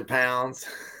a bunch of pounds.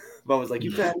 Bubba was like,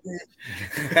 "You fat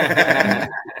bitch."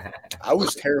 I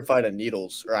was terrified of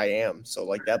needles, or I am. So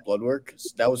like that blood work,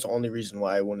 that was the only reason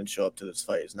why I wouldn't show up to this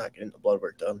fight, is not getting the blood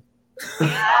work done.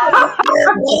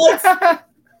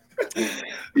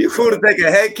 You cool to take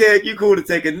a head kick, you cool to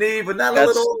take a knee, but not a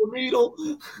little needle.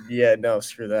 Yeah, no,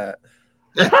 screw that.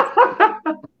 6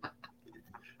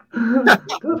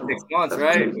 months,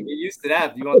 right? When you're used to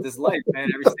that, you want this life, man.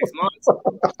 Every 6 months,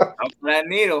 up for that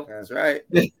needle. That's right.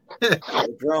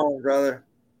 Grown, brother.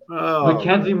 Oh,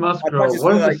 Mackenzie Musgrove.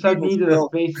 What if the said knee to the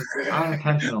face is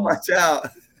unintentional? Watch out.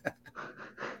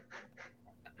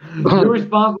 You're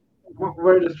responsible for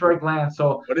where the strike lands.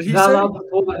 So what did you're not allowed to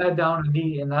pull the head down and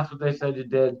knee, and that's what they said you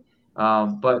did.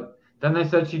 But then they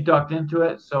said she ducked into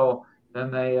it, so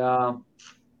then they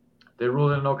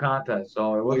ruled it no contest.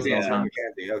 So it was no contest.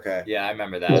 Okay. Yeah, I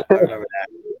remember that.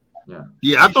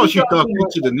 Yeah, I thought she ducked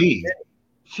into the knee.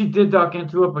 She did duck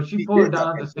into it, but she pulled it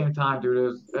down at the same time, dude.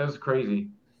 It was crazy.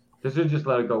 They should just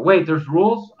let it go. Wait, there's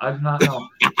rules? I do not know.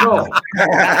 Joe,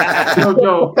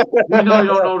 we know you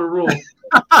don't know the rules.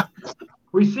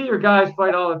 We see your guys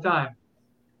fight all the time.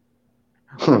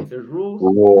 Wait, there's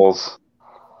rules?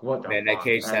 What the man, that fuck?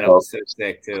 cage setup was so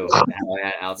sick, too.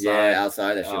 Outside. Yeah,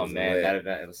 outside. That shit was man, lit. that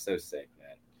event was so sick,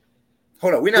 man.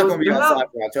 Hold on, we're not going to be outside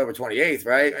for October 28th,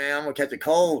 right? Man, I'm going to catch a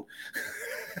cold.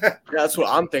 That's what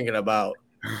I'm thinking about.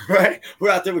 Right? We're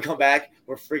out there, we come back,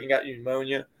 we're freaking out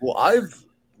pneumonia. Well, I've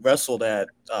wrestled at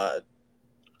the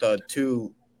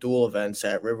 2 dual events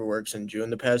at Riverworks in June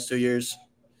the past 2 years.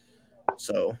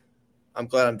 So I'm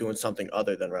glad I'm doing something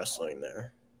other than wrestling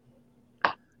there.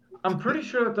 I'm pretty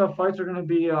sure that the fights are going to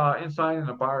be inside in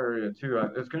the bar area, too.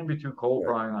 It's going to be too cold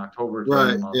probably in October to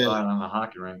outside on the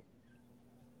hockey rink.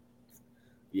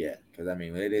 Yeah, because, I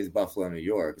mean, it is Buffalo, New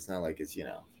York. It's not like it's,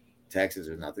 Texas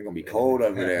or nothing. It's going to be cold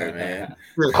over there, man.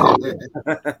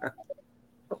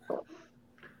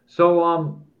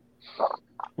 So,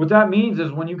 what that means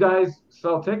is when you guys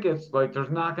sell tickets, like there's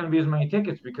not going to be as many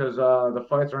tickets because the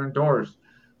fights are indoors.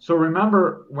 So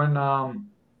remember when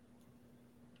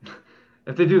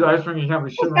if they do the ice rink, you have to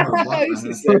shit on the blunt.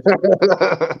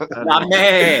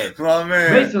 My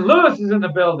man. Mason Lewis is in the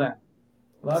building.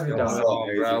 Love you, What's dog. up,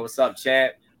 bro? What's up,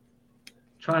 champ?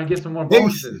 Trying to get some more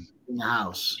bonuses in the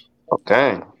house.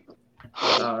 Okay.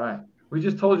 All right. We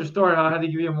just told your story. I had to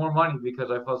give you more money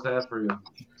because I felt sad for you.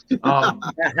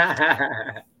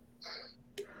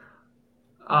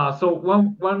 So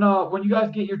when you guys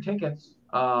get your tickets,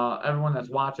 everyone that's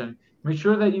watching, make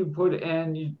sure that you put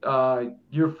in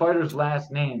your fighter's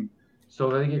last name so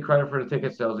that they get credit for the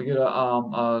ticket sales. They get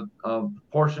a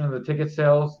portion of the ticket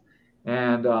sales,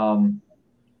 and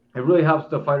it really helps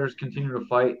the fighters continue to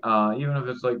fight, even if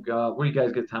it's like, what do you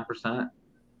guys get, 10%?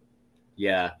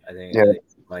 Yeah, I think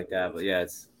it's like that. But yeah,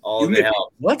 it's all of it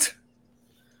helps. What?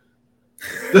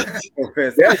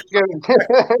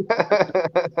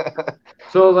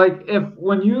 So like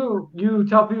when you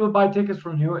tell people to buy tickets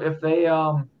from you, if they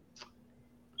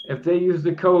use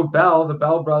the code BELL, the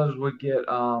Bell brothers would get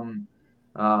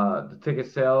the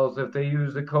ticket sales. If they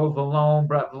use the code Vallone,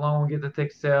 Brett Vallone would get the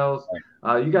ticket sales.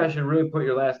 You guys should really put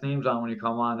your last names on when you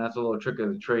come on. That's a little trick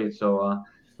of the trade. So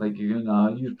like you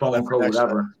can use promo code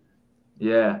whatever.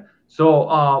 Yeah.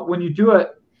 So when you do it,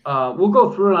 we'll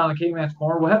go through it on the Caveman's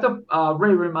Corner. We'll have to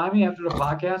Ray, remind me after the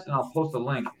podcast, and I'll post a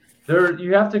link.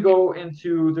 You have to go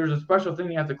into. There's a special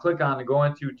thing you have to click on to go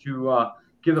into to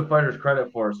give the fighters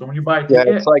credit for. So when you buy a ticket,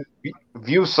 it's like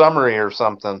view summary or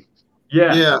something.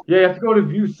 Yeah. You have to go to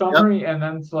view summary and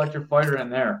then select your fighter in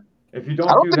there. If you don't,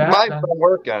 I don't do think that, mine's then been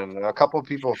working. A couple of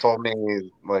people told me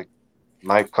like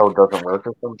my code doesn't work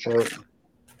or some shit.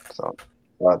 So,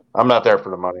 but I'm not there for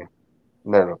the money.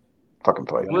 I'm there to fucking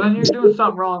play. well, then you're doing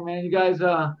something wrong, man. You guys,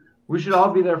 we should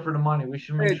all be there for the money. We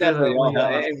should make It sure definitely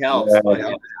that it helps. Yeah. But,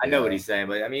 yeah, I know what he's saying,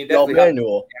 but I mean, Yo, definitely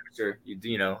Manuel, amateur.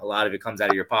 You know, a lot of it comes out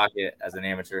of your pocket as an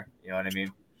amateur. You know what I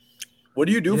mean? what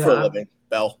do you do for a living,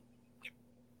 Bell?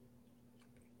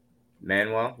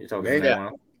 Manuel, you're talking Me? to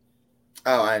Manuel.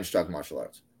 Oh, I instruct martial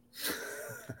arts.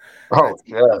 Oh,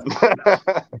 yeah.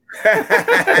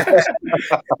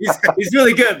 he's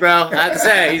really good, bro. I have to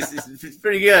say, he's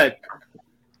pretty good.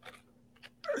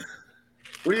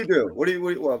 What do you do? Well,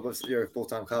 you're a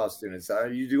full-time college student. So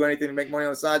you do anything to make money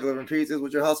on the side, delivering pizzas?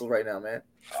 What's your hustle right now, man?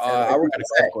 I work at a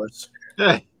golf course.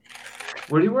 Hey,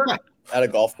 where do you work? At a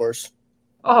golf course.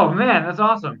 Oh man, that's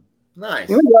awesome. Nice.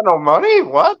 You ain't got no money?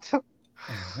 What?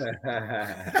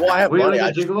 Well, I have Were you money.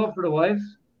 like a gigolo for the wives?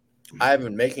 I haven't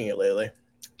been making it lately.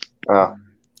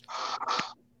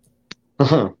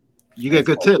 you get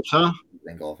good tips, huh?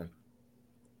 Been golfing.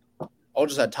 I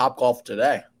just had Top Golf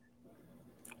today.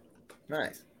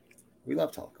 Nice. We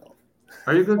love Top Golf.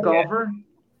 Are you a good golfer?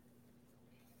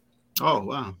 Oh,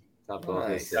 wow. Top Golf is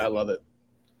Nice. sick. I love it.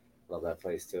 Love that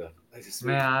place too.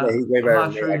 Man, Yeah, he's way I'm better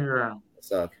not than me. sure you're.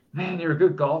 Suck. Man, you're a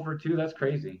good golfer too. That's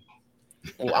crazy.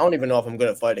 Well, I don't even know if I'm good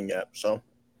at fighting yet. So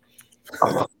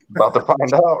About to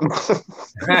find out.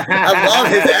 I love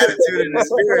his attitude and his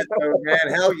spirit, though, man.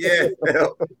 Hell yeah.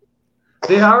 Phil.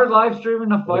 They are live streaming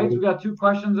the fights. We got 2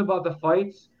 questions about the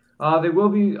fights. They will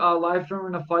be live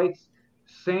streaming the fights.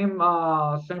 Same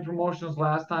promotions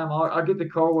last time. I'll get the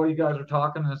code while you guys are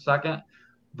talking in a second.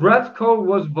 Brett's code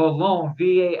was Vallone,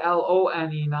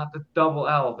 Valone, not the double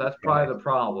L. That's probably the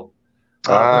problem.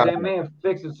 But they may have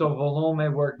fixed it so Vallone may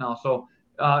work now. So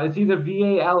it's either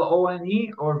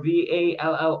Valone or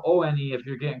Vallone if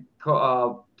you're getting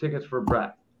tickets for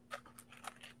Brett.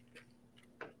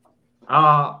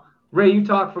 Ray, you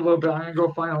talk for a little bit. I'm going to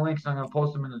go find the links. I'm going to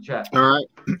post them in the chat. All right.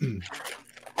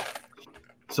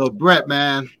 So, Brett,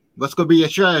 man, what's going to be your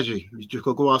strategy? You just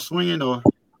going to go out swinging or?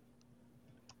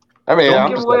 I mean, Don't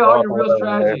give away all your real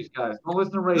strategies, guys. Don't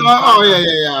listen to Ray. Oh,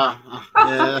 yeah.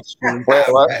 Yeah, that's true. Wait,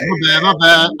 what? My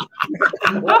bad.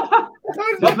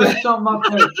 Just make something up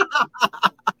there.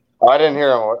 Oh, I didn't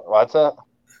hear him. What's that?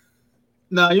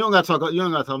 No, you don't got to talk. You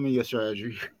don't got to tell me your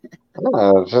strategy.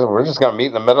 We're just gonna meet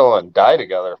in the middle and die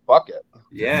together. Fuck it.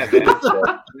 Yeah,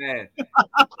 man.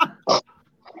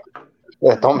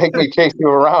 Yeah, don't make me chase you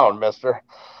around, mister.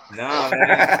 No,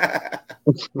 man.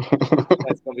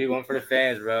 That's gonna be one for the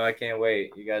fans, bro. I can't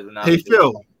wait. You guys are not. Hey,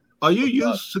 Phil, are you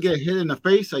used to get hit in the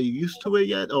face? Are you used to it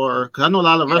yet? Or because I know a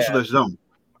lot of wrestlers don't.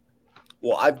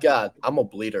 well, I'm a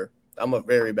bleeder. I'm a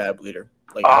very bad bleeder.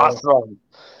 Like Awesome.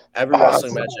 every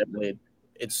wrestling match I played,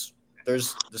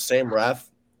 there's the same ref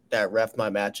that ref my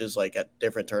matches like at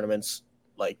different tournaments.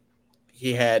 Like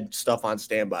he had stuff on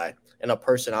standby and a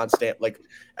person on stand. Like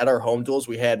at our home duels,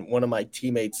 we had one of my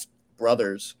teammates'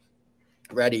 brothers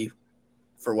ready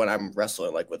for when I'm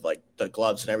wrestling, like with like the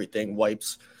gloves and everything,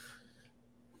 wipes.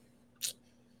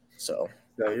 So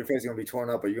your face is going to be torn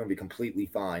up, or you're going to be completely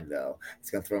fine, though. It's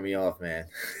going to throw me off, man.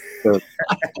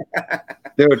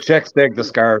 Dude, chicks dig the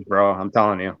scars, bro. I'm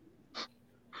telling you.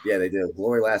 Yeah, they do.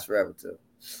 Glory lasts forever, too.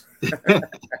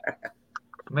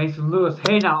 Mason Lewis.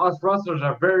 Hey, now us wrestlers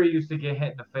are very used to get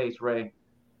hit in the face, Ray.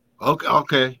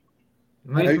 Okay.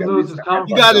 Mason Lewis is coming.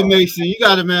 You got it, Mason. You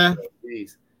got it, man.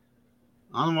 Jeez.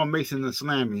 I don't want Mason to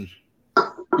slam me.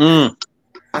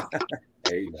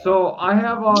 So I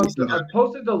have I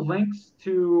posted the links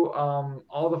to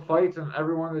all the fights and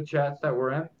every one of the chats that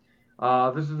we're in.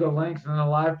 This is the links, and the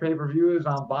live pay-per-view is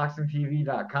on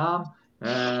boxingtv.com,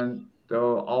 and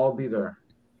they'll all be there.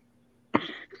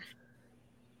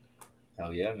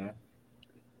 Hell yeah, man.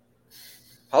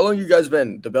 how long you guys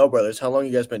been, the Bell Brothers, how long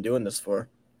you guys been doing this for?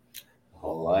 A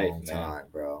long time,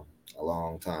 bro. A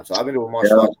long time. So I've been doing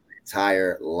martial arts my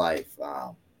entire life.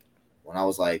 When I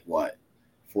was like, 4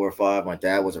 or 5, my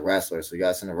dad was a wrestler, so he got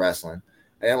us into wrestling.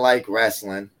 I didn't like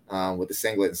wrestling with the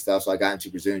singlet and stuff, so I got into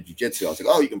Brazilian Jiu-Jitsu. I was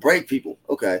like, oh, you can break people.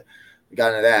 Okay. We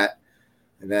got into that.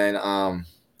 And then I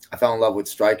fell in love with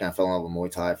striking. I fell in love with Muay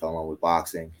Thai. I fell in love with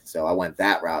boxing. So I went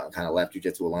that route and kind of left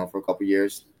Jiu-Jitsu alone for a couple of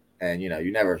years. And, you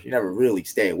never really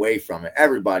stay away from it.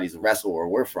 Everybody's a wrestler where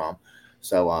we're from.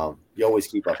 So you always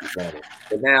keep up your training.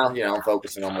 But now, I'm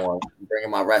focusing on more bringing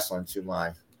my wrestling to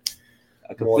my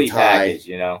complete Muay Thai, package,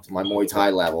 to my Muay Thai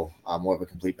level. More of a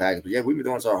complete package. But yeah, we've been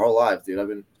doing this our whole lives, dude. I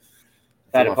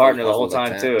had a partner the whole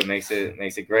time too. It makes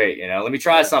it great, you know. Let me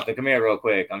try something. Come here real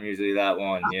quick. I'm usually that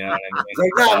one, you know what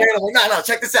I mean? No,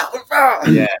 check this out.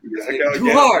 Yeah,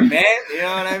 too hard, man. You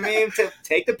know what I mean? To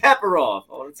take the pepper off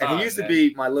all the time. And he used to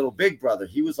be my little big brother.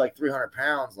 He was like 300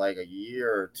 pounds like a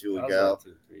year or two ago,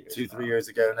 like 3 years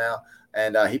ago now.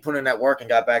 And he put in that work and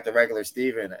got back to regular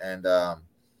Steven. And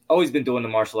always been doing the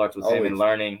martial arts with him and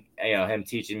learning, you know, him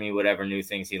teaching me whatever new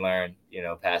things he learned, you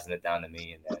know, passing it down to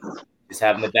me, and then just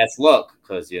having the best look,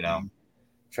 because, you know,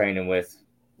 training with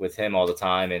him all the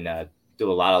time, and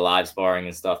do a lot of live sparring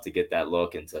and stuff to get that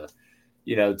look, and to,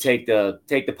 you know, take the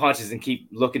punches and keep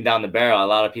looking down the barrel. A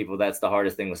lot of people, that's the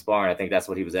hardest thing with sparring. I think that's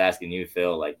what he was asking you,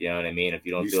 Phil. Like, you know what I mean? If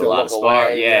you don't do a lot of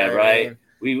sparring, right?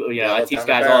 I teach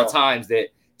guys all the times that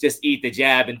just eat the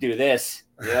jab and do this.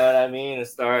 You know what I mean? And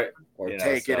start or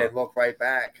take it and look right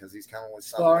back because he's coming with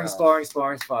something sparring.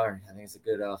 I think it's a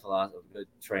good philosophy, a good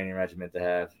training regimen to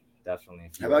have. Definitely.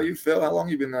 How about you, Phil? How long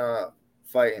you been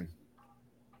fighting?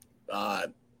 4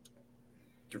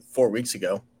 weeks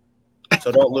ago.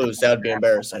 So don't lose. That would be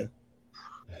embarrassing.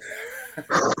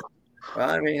 Well,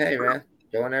 I mean, hey, man,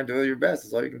 go in there and do your best.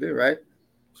 That's all you can do, right?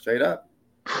 Straight up.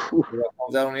 What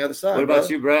comes out on the other side? What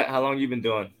about you, Brett? How long you been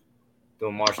doing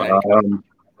martial arts?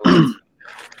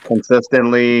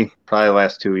 Consistently, probably the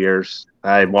last 2 years.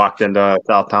 I walked into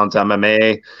Southtown's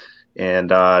MMA, and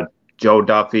Joe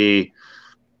Duffy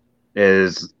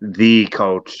is the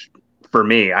coach for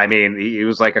me. I mean, he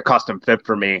was like a custom fit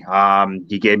for me.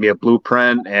 He gave me a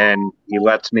blueprint, and he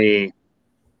lets me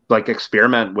like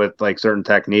experiment with like certain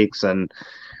techniques, and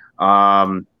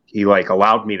he like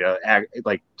allowed me to act,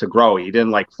 like to grow. He didn't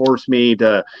like force me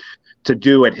to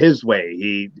do it his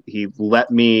way. He let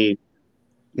me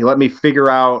figure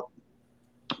out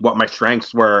what my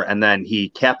strengths were, and then he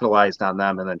capitalized on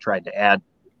them, and then tried to add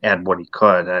what he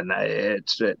could. And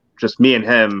it's just me and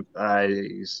him.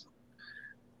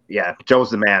 Joe's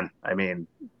the man. I mean,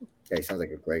 yeah, he sounds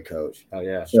like a great coach. Oh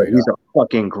yeah, he's a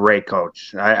fucking great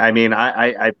coach. I've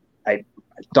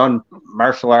done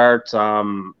martial arts. I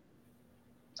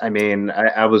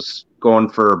was going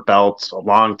for belts a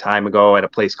long time ago at a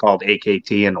place called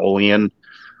AKT in Olean.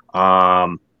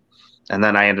 And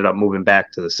then I ended up moving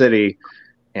back to the city,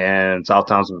 and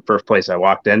Southtown's was the first place I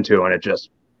walked into, and it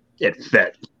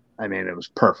fit. I mean, it was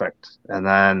perfect. And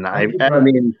then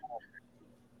the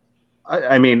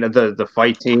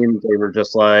fight team, they were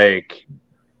just like,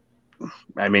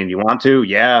 I mean, you want to?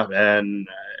 Yeah. And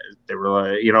they were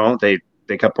like, you know, they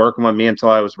kept working with me until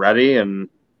I was ready, and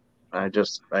I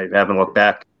haven't looked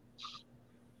back.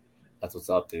 That's what's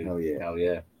up, dude. Oh yeah. Hell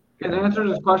yeah. And answer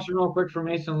this question real quick for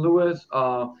Mason Lewis.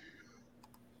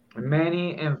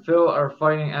 Manny and Phil are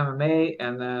fighting MMA,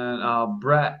 and then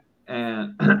Brett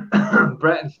and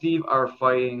Steve are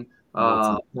fighting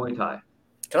Muay Thai.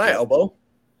 Can I elbow?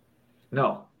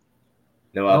 No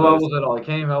elbows at all. I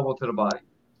can't even elbow to the body.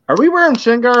 Are we wearing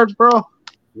shin guards, bro?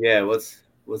 Yeah. What's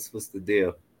the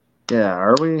deal? Yeah,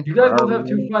 are we? You guys both have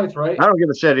 2 fights, right? I don't give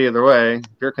a shit either way. If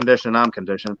you're conditioned, I'm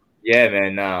conditioned. Yeah,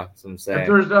 man. Nah, that's what I'm saying. If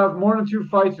there's more than 2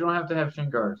 fights, you don't have to have shin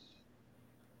guards.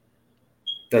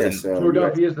 Joe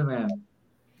Duffy is the man.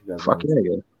 Fuck yeah,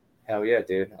 dude. Hell yeah,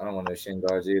 dude. I don't want no shin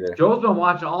guards either. Joe's been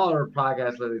watching all our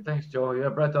podcasts lately. Thanks, Joe. Yeah,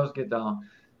 Brett does get down.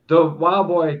 The Wild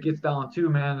Boy gets down too,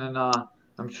 man, and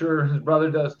I'm sure his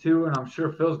brother does too, and I'm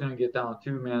sure Phil's gonna get down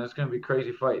too, man. It's gonna be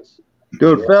crazy fights.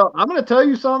 Dude, Phil, I'm gonna tell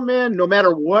you something, man. No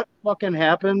matter what fucking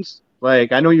happens,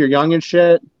 like I know you're young and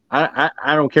shit. I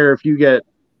don't care if you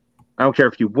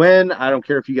win. I don't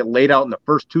care if you get laid out in the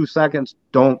first 2 seconds.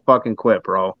 Don't fucking quit,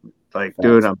 bro. Like,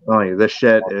 dude, I'm telling you, this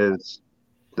is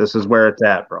where it's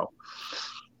at, bro.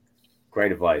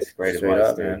 Great advice,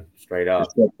 dude. Man. Straight up.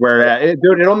 Where at,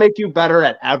 dude, it'll make you better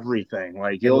at everything.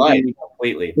 Like you'll be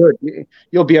completely. Dude,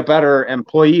 you'll be a better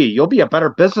employee. You'll be a better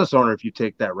business owner if you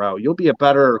take that route. You'll be a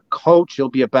better coach. You'll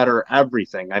be a better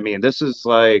everything. I mean, this is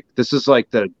like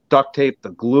the duct tape,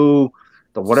 the glue,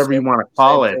 the whatever you want to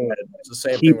call it. It's the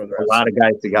same Keep thing with a lot of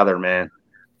guys together, man.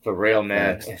 For real,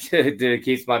 man. Dude, it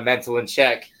keeps my mental in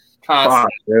check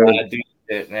constantly. Do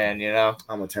it, man, you know.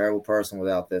 I'm a terrible person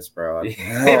without this, bro.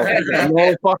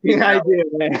 No fucking idea,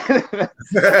 man.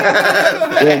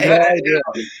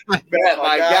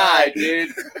 My guy,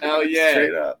 dude. Hell yeah.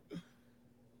 Straight up.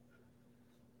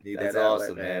 That's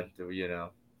awesome, man. You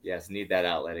know. Yes, need that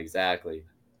outlet, exactly.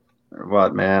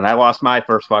 What, man? I lost my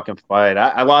first fucking fight.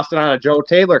 I lost it on a Joe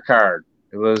Taylor card.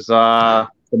 It was the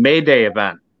May Day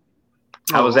event.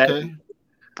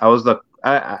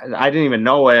 I didn't even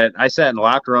know it. I sat in the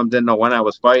locker room, didn't know when I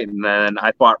was fighting, and then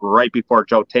I fought right before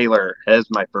Joe Taylor as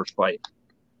my first fight.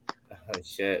 Oh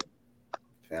shit!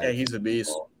 Yeah, he's a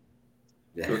beast.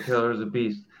 Joe Taylor is a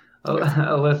beast.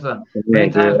 Alyssa,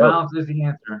 anti-violence is the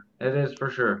answer. It is for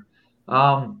sure.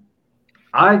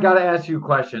 I got to ask you a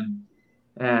question,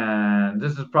 and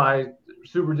this is probably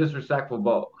super disrespectful,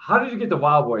 but how did you get the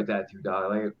Wild Boy tattoo,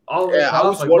 dog? Like all the way across? I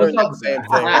was like, wondering what's that up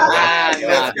with same that? thing.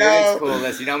 Nah, dude, it's cool.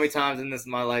 Listen, you know how many times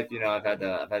in my life, I've had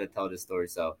to tell this story.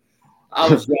 So I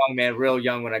was young, man, real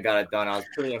young when I got it done. I was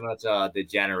pretty much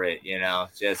degenerate,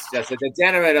 just a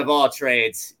degenerate of all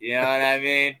trades. You know what I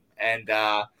mean? And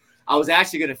I was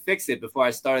actually gonna fix it before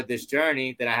I started this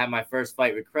journey. Then I had my first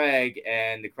fight with Craig,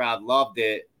 and the crowd loved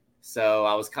it. So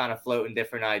I was kind of floating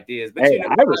different ideas. But hey,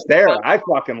 I was there. I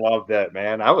fucking loved it,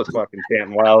 man. I was fucking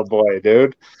chanting Wild Boy,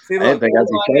 dude. See, look, I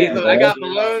got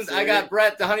balloons. I got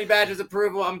Brett, the Honey Badger's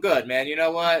approval. I'm good, man. You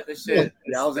know what? This shit.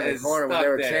 I was in the corner when they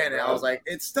were chanting. I was like,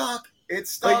 it's stuck.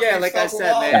 It's stuck. But yeah, like I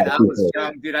said, man, I was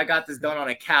young, dude. I got this done on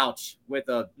a couch with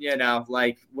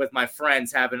with my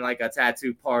friends having like a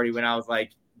tattoo party when I was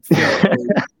like,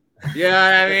 you know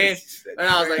what I mean? And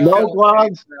I was like,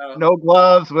 no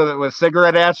gloves with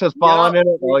cigarette ashes falling in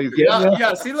it while he's getting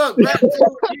it. See, look, Brett,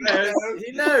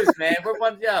 he knows, man. We're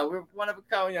one of a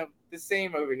kind, the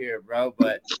same over here, bro.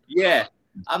 But yeah,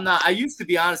 I'm not. I used to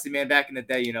be, honestly, man, back in the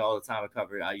day, all the time I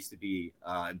covered, I used to be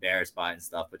embarrassed by it and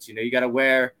stuff. But you got to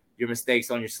wear your mistakes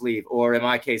on your sleeve, or in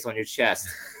my case, on your chest.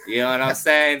 You know what I'm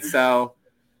saying? So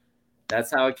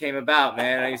that's how it came about,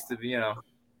 man. I used to be,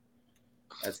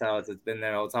 that's how it's been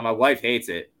there all the time. My wife hates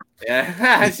it.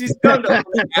 Yeah, she's still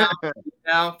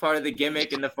now, part of the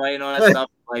gimmick and the fight and all that stuff.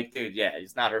 Like, dude, yeah,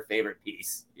 it's not her favorite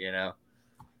piece,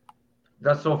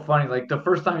 That's so funny. Like the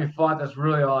first time you fought, that's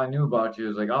really all I knew about you. It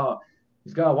was like, oh,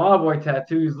 he's got a Wild Boy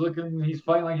tattoo. He's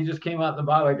fighting like he just came out the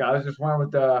bottom. Like I was just went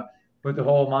with the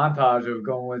whole montage of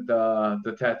going with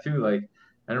the tattoo. Like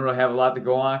I didn't really have a lot to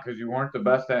go on because you weren't the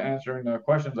best at answering the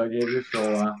questions I gave you.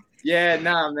 So. Yeah,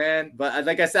 nah, man. But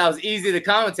like I said, it was easy to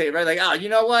commentate, right? Like, oh, you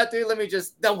know what, dude?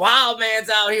 The wild man's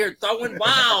out here throwing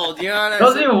wild. You know what I mean?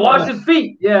 Doesn't even wash his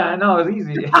feet. Yeah, I know. It's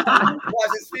easy. Wash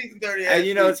his feet in dirty ass. And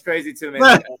it's crazy too,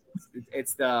 man.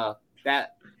 It's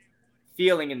that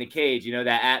feeling in the cage, that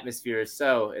atmosphere is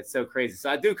it's so crazy. So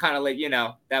I do kind of let,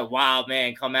 that wild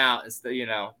man come out and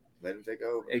let him take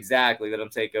over. Exactly. Let him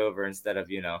take over instead of,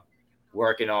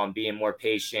 working on being more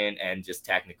patient and just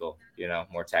technical,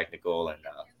 more technical and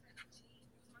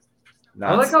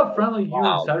I like how friendly you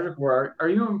and Cedric were. Are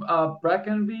you and Brett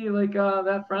going to be like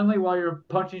that friendly while you're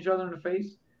punching each other in the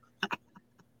face?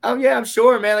 Oh yeah, I'm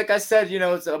sure, man. Like I said,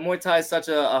 it's Muay Thai is such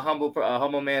a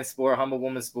humble man sport, humble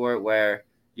woman sport where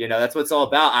that's what it's all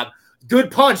about.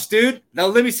 Good punch, dude. Now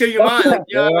let me see your mind. Like,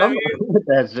 you know what I mean?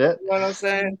 That's it. You know what I'm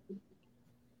saying?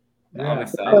 Yeah. I'm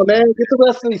excited. Oh man, get the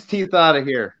rest of these teeth out of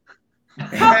here.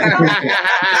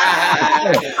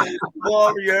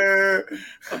 Warrior.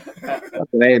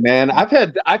 Hey man, I've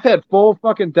had full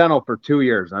fucking dental for 2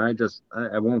 years, and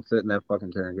I won't sit in that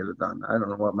fucking chair and get it done. I don't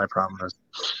know what my problem is.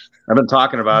 I've been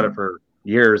talking about it for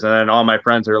years, and then all my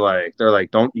friends are like,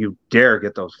 don't you dare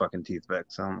get those fucking teeth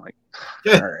fixed. So I'm like,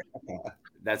 all right.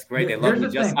 That's great. They love you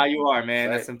just how you are, man.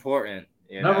 Right. That's important.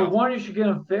 Number one, you should get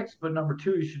them fixed, but number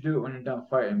two, you should do it when you're done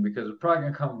fighting because it's probably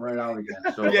gonna come right out again.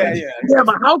 So yeah,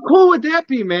 but how cool would that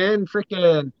be, man?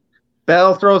 Freaking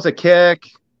Bell throws a kick,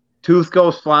 tooth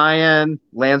goes flying,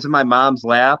 lands in my mom's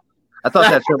lap. I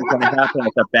thought that shit was gonna happen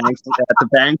at the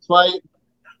Banks fight.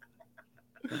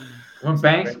 When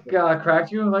Banks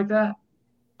cracked you like that?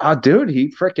 Oh, dude,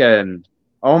 he freaking!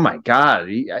 Oh my god,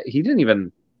 he didn't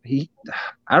even.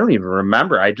 I don't even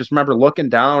remember. I just remember looking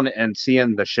down and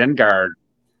seeing the shin guard,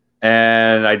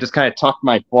 and I just kind of tucked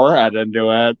my forehead into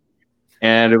it,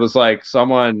 and it was like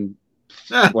someone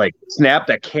like snapped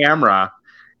a camera.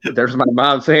 There's my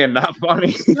mom saying, "Not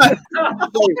funny." Not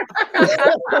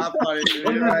funny,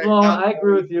 dude. I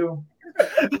agree with you.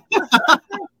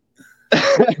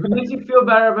 It makes you feel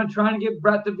better. I've been trying to get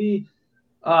Brett to be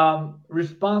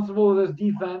responsible with his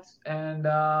defense, and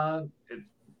it's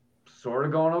sort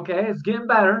of going okay. It's getting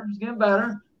better.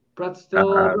 Brett's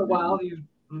still a bit wild.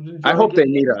 I hope they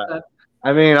need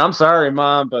I mean, I'm sorry,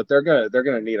 Mom, but they're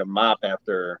gonna need a mop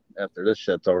after this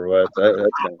shit's over with.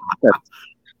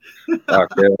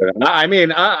 I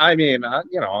mean,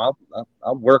 I'll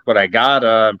work what I got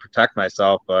and protect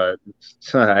myself, but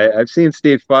I've seen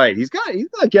Steve fight. He's gonna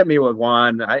get me with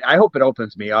one. I hope it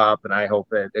opens me up, and I hope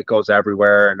it goes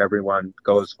everywhere, and everyone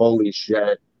goes, "Holy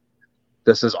shit,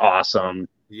 this is awesome."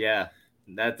 Yeah,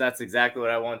 that's exactly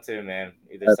what I want too, man.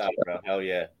 Either side, bro. Hell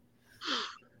yeah.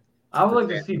 I would like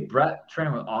to see Brett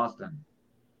train with Austin.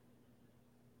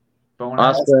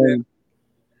 Austin.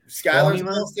 Skylar's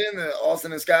Austin.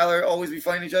 Austin and Skylar always be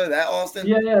fighting each other. That Austin?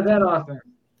 Yeah, that Austin.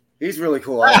 He's really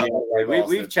cool.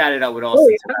 We've chatted up with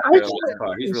Austin.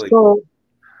 He's really cool.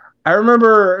 I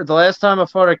remember the last time I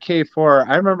fought at K4.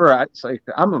 I remember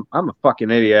I'm a fucking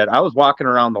idiot. I was walking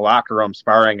around the locker room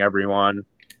sparring everyone,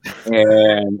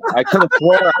 and I could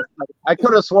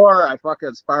have swore I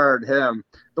fucking sparred him.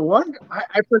 The one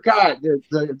I forgot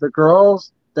the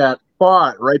girls that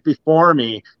fought right before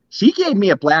me. She gave me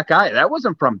a black eye. That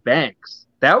wasn't from Banks.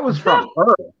 That was from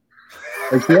her.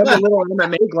 Like she had the little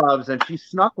MMA gloves, and she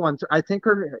snuck one. I think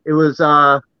her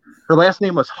last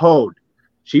name was Hode.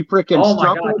 She freaking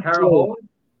struck one through.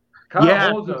 Yeah,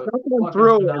 she struck one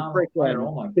through and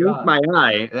freaking pinked my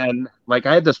eye. And like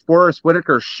I had this Forrest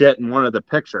Whitaker shit in one of the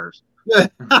pictures.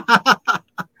 Like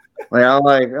I'm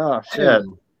like, oh shit.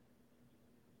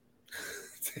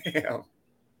 Damn.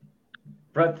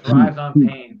 Brett thrives on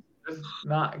pain. This is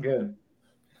not good.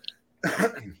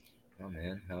 Oh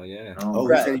man, hell yeah. Oh,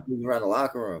 Brett, he said he moved around the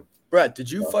locker room. Brett, did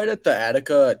you fight at the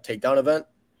Attica takedown event?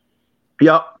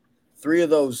 Yep. 3 of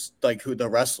those, like the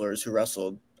wrestlers who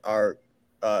wrestled, are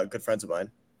good friends of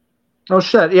mine. Oh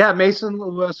shit! Yeah, Mason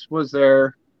Lewis was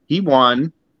there. He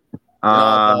won.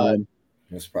 No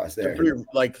surprise there.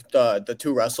 The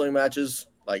 2 wrestling matches,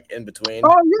 like in between.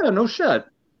 Oh yeah, no shit.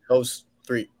 Those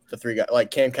 3 guys, like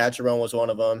Cam Catcherone was one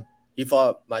of them. He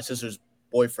fought my sister's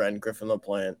boyfriend, Griffin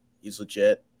LaPlante. He's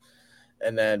legit.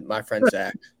 And then my friend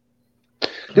Zach.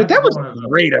 Dude, that was a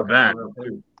great event.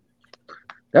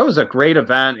 That was a great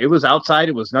event. It was outside.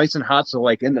 It was nice and hot. So,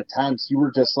 like in the tents, you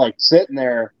were just like sitting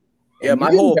there. Yeah,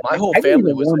 my whole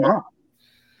family was there.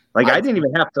 Like I didn't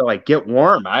even have to like get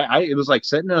warm. It was like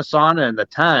sitting in a sauna in the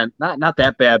tent. Not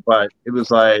that bad, but it was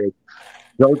like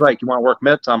Joe's like, "You want to work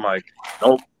mitts?" I'm like,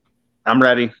 "Nope, I'm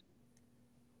ready."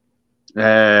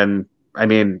 And I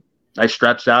mean, I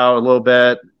stretched out a little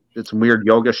bit, did some weird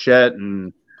yoga shit,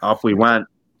 and off we went.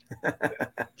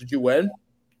 Did you win?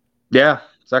 Yeah,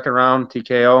 second round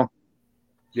TKO.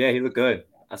 Yeah, he looked good.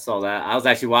 I saw that. I was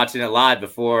actually watching it live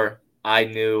before I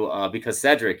knew because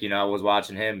Cedric, I was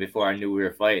watching him before I knew we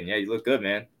were fighting. Yeah, you look good,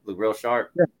 man. Look real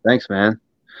sharp. Yeah, thanks, man.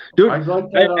 Dude, I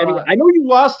know you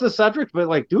lost to Cedric, but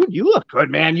like, dude, you look good,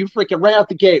 man. You freaking right out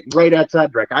the gate, right at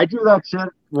Cedric. I do that shit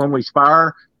when we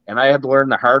spar, and I had to learn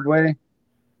the hard way.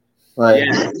 Like,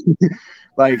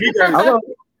 like I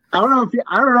don't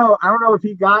know if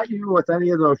he got you with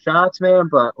any of those shots, man.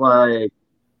 But like,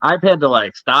 I've had to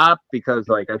like stop because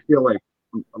like I feel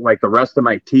like the rest of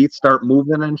my teeth start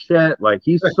moving and shit. Like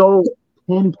he's so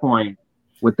pinpoint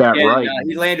with that right.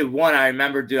 He landed one. I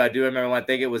remember, dude. I do remember one. I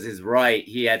think it was his right.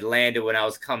 He had landed when I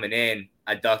was coming in.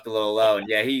 I ducked a little low, and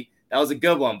that was a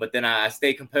good one. But then I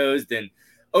stayed composed and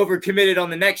overcommitted on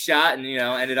the next shot, and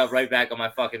ended up right back on my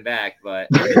fucking back. But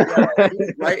he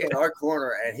was right in our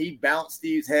corner, and he bounced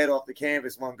Steve's head off the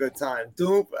canvas one good time.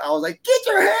 Doop! I was like, "Get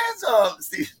your hands up,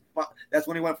 Steve!" That's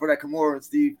when he went for that Kimura, and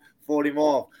Steve fought him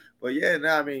off. But yeah, no,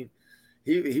 I mean,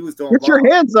 he was doing. Get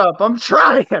your hands up! I'm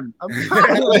trying.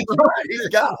 He's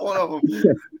got one of them.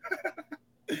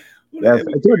 Yeah,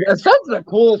 dude, that's the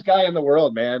coolest guy in the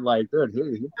world, man. Like, dude,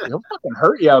 he'll fucking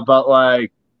hurt you, but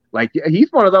like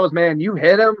he's one of those, man. You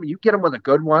hit him, you get him with a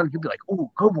good one, he'll be like,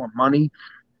 "Oh, good one, money,"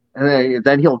 and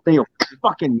then he'll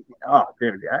fucking. Oh,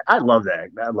 dude, I love that.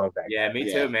 I love that. Yeah,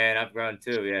 me too, man. I've grown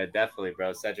too. Yeah, definitely,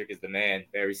 bro. Cedric is the man.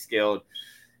 Very skilled.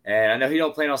 And I know he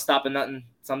don't plan on stopping nothing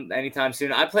anytime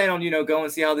soon. I plan on, going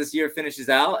and see how this year finishes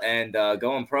out and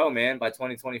going pro, man, by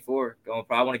 2024. Going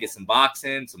pro. I want to get some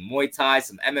boxing, some Muay Thai,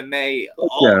 some MMA,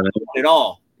 it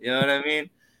all. You know what I mean?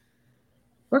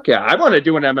 Okay, I want to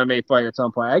do an MMA fight at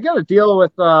some point. I got to deal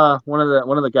with one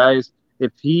of the guys.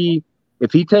 If he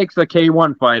takes the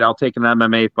K1 fight, I'll take an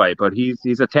MMA fight. But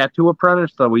he's a tattoo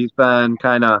apprentice, so he's been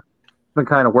kind of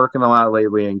working a lot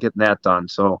lately and getting that done.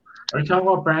 So, are you talking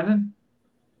about Brandon?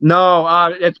 No,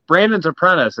 it's Brandon's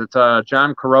apprentice. It's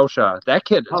John Karosha. That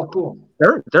kid. Oh, cool.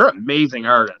 They're amazing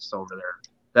artists over there.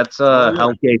 That's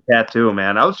Hellgate Tattoo,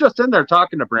 man. I was just in there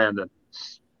talking to Brandon.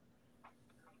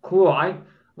 Cool. I'm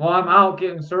out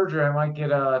getting surgery. I might get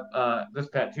this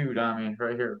tattooed on me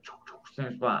right here,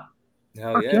 same spot.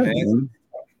 Hell yeah, man.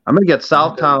 I'm gonna get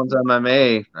Southtown's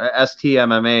MMA,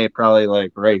 STMMA, probably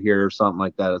like right here or something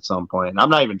like that at some point. I'm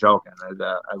not even joking.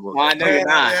 I will. Oh, I know you're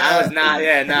not. I was not.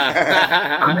 Yeah, no.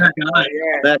 I'm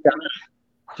that guy.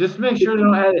 Just make sure you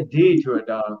don't add a D to it,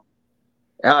 dog.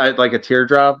 Like a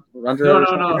teardrop under. No.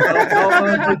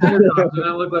 Don't teardrops. It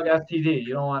look like STD.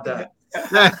 You don't want that.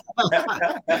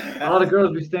 All the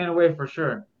girls be staying away for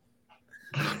sure.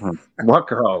 What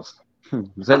girls?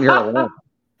 I'm sitting here alone.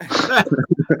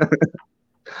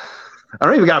 I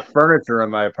don't even got furniture in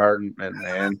my apartment,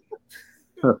 man.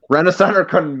 Rent-A-Center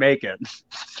couldn't make it.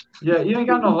 Yeah, you ain't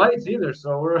got no lights either,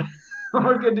 so we're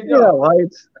good to go. Yeah,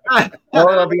 lights.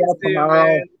 I'll be out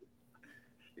tomorrow.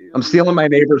 I'm stealing my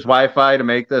neighbor's Wi-Fi to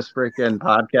make this freaking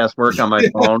podcast work on my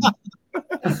phone.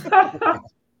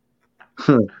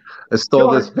 I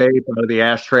stole this vape out of the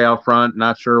ashtray out front.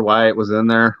 Not sure why it was in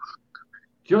there.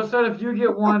 Joe said if you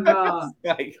get one, I'll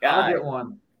get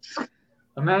one.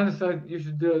 Amanda said you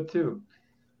should do it too.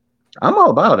 I'm all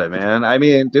about it, man. I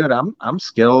mean, dude, I'm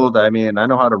skilled. I mean, I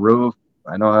know how to roof.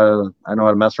 I know how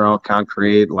to mess around with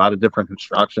concrete. A lot of different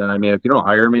construction. I mean, if you don't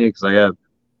hire me because I have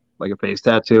like a face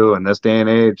tattoo in this day and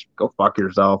age, go fuck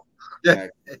yourself.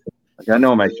 Like, I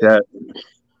know my shit.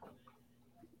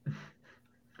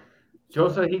 Joe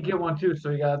said he'd get one too, so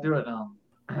you gotta do it now.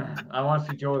 I want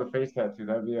to see Joe with a face tattoo.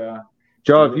 That'd be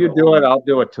Joe, if you do it, I'll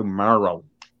do it tomorrow.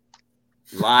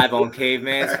 Live on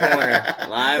Caveman's Corner.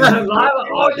 Live.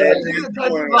 Oh yeah, you're gonna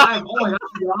touch it live. Oh my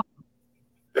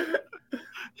god.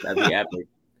 That'd be epic.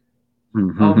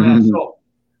 Oh man, so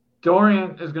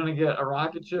Dorian is gonna get a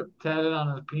rocket ship tatted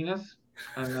on his penis,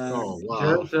 and then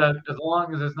Jared said, as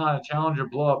long as it's not a challenger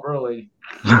blow up early.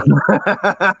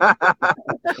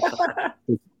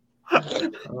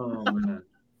 Oh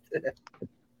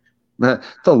man,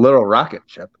 it's a little rocket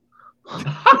ship.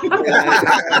 It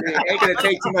ain't gonna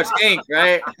take too much ink,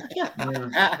 right?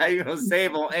 How you gonna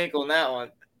save on ink on that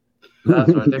one?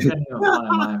 That's right. They're getting you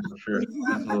on mine for sure.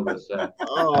 That's a little bit sad.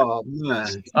 Oh man.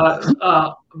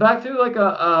 Back to like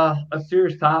a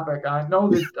serious topic. I know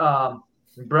that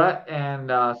Brett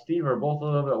and Steve are both a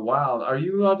little bit wild. Are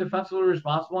you defensively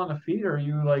responsible on the feet, or are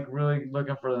you like really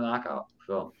looking for the knockout,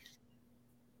 Phil?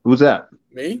 Who's that?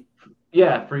 Me?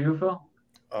 Yeah, for you, Phil.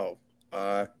 Oh,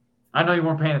 I know you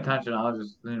weren't paying attention. I was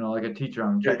just, like a teacher.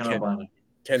 I'm checking up on you.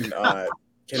 Can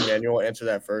Manuel answer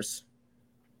that first?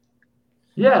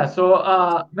 Yeah.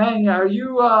 So, man, are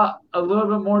you a little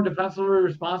bit more defensively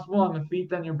responsible on the feet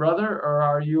than your brother, or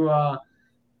are you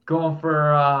going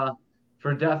for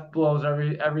death blows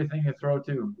everything you throw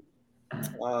too?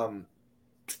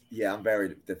 Yeah, I'm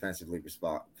very defensively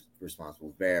responsible.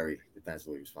 Very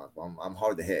defensively responsible. I'm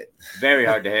hard to hit. Very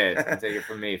hard to hit. Take it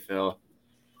from me, Phil.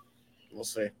 We'll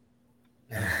see.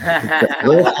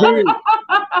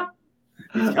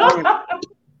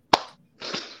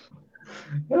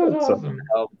 Awesome.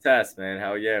 Hell test, man.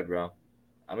 Hell yeah, bro.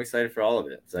 I'm excited for all of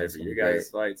it. Excited for you guys'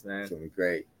 fights, man. It's gonna be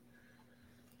great.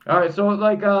 All right, so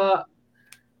like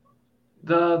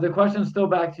the question's still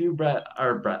back to you,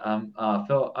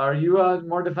 Phil. Are you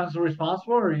more defensively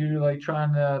responsible, or are you like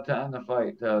trying to end the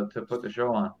fight to put the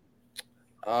show on?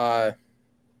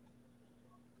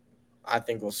 I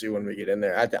think we'll see when we get in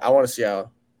there. I want to see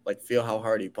feel how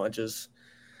hard he punches.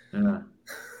 Yeah.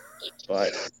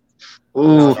 But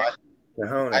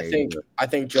I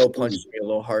think Joe punches me a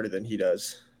little harder than he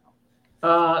does.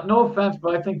 No offense,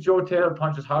 but I think Joe Taylor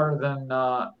punches harder than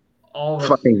all of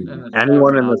fucking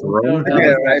anyone in this room.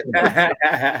 Yeah, right.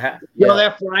 Yo,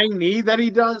 that flying knee that he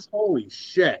does, holy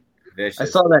shit! Vicious. I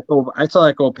saw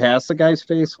that go past the guy's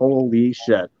face. Holy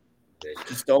shit!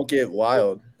 Just don't get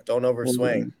wild. Don't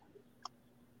overswing.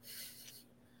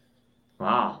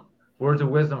 Wow. Words of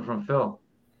wisdom from Phil.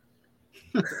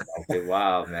 Okay,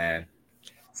 wow, man.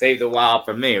 Save the wild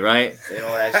for me, right? Save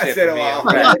all that shit Said for me.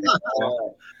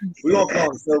 wild. We don't call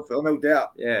him Phil, no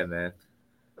doubt. Yeah, man.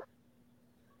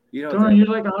 You know, Dorian, you're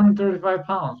like 135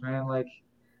 pounds, man. Like,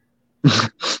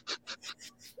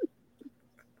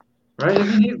 right?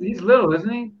 He's little,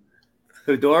 isn't he?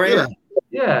 who, Dorian?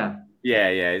 Yeah.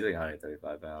 Yeah. He's like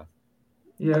 135 pounds.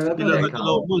 Yeah, that's He's like a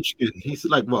little munchkin. He's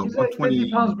like what? He's like 120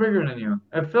 50 pounds bigger than you.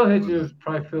 If Phil hits you,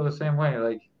 probably feel the same way.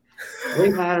 Like,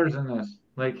 weight matters in this.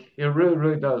 Like, it really,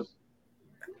 really does.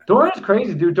 Dorian's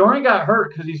crazy, dude. Dorian got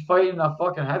hurt because he's fighting a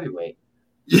fucking heavyweight.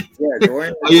 Yeah,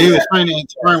 Dorian. Yeah, he was training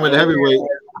with a heavyweight.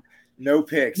 No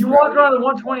picks. You bro. walk around at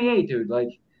 128, dude. Like,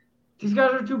 these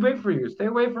guys are too big for you. Stay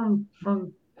away from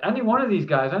any one of these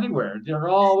guys anywhere. They're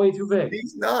all way too big.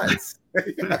 He's nuts.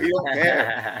 You don't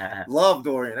care. Love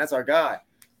Dorian. That's our guy.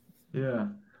 Yeah.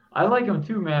 I like him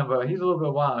too, man, but he's a little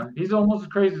bit wild. He's almost as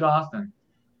crazy as Austin.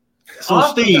 So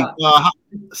Austin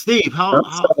Steve, how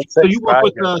so you work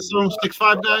with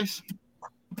 765 guys?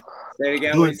 Say it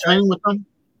again. Doing training with them?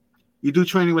 You do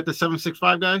training with the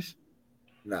 765 guys?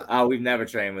 No. Oh, we've never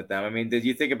trained with them. I mean, did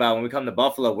you think about when we come to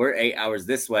Buffalo, we're 8 hours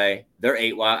this way. They're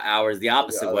 8 hours the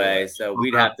opposite way. So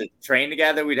we'd have to train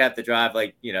together. We'd have to drive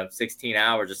 16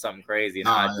 hours or something crazy. And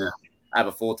I have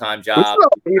a full-time job.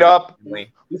 Meet up.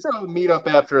 We should meet up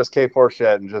after his K4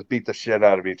 shed and just beat the shit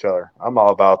out of each other. I'm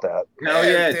all about that. Hell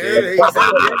yeah, dude.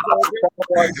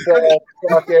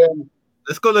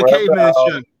 Let's go to Caveman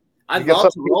shed. I'd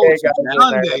love to roll with you, Jeff.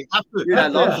 Sunday. Dude,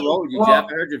 I'd love to roll with you, Jeff.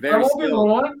 I heard you're very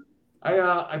skilled.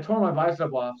 I tore my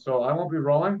bicep off, so I won't be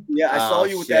rolling. Yeah, I saw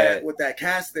you with that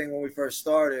cast thing when we first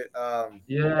started.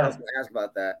 Yeah. I was going to ask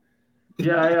about that.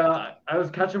 Yeah, I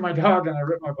was catching my dog and I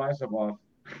ripped my bicep off.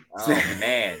 Oh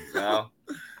man, bro.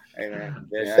 Hey man,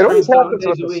 it always 7 happens days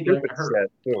with a the week. stupid I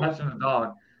hurt shit too. catching a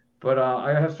dog, but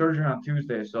I have surgery on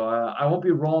Tuesday, so I won't be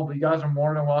rolling. But you guys are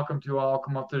more than welcome to all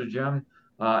come up to the gym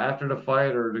after the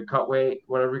fight or to cut weight,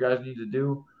 whatever you guys need to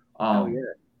do. Oh yeah.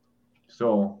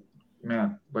 So,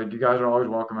 man, like you guys are always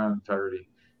welcome at Integrity.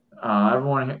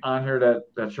 Everyone on here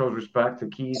that shows respect to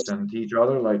Keith and to each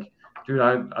other, like, dude,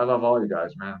 I love all you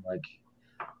guys, man. Like,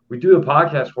 we do the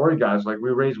podcast for you guys. Like, we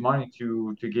raise money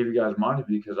to give you guys money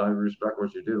because I respect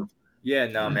what you do. Yeah,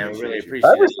 no, man, we really appreciate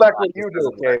I it. respect what you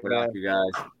do, Without Caveman. you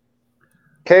guys.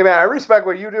 Caveman, I respect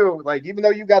what you do. Like, even though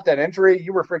you got that injury,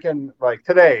 you were freaking like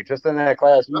today, just in that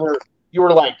class, you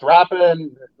were like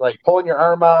dropping, like pulling your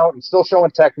arm out and still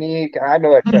showing technique. And I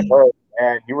know that shit hurt,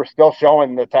 and you were still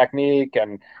showing the technique,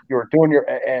 and you were doing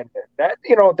and that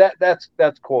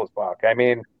that's cool as fuck. I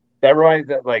mean, that reminds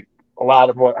that like a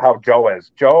lot of how Joe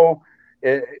is. Joe,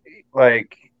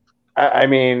 like, I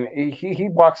mean, he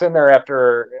walks in there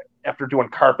after doing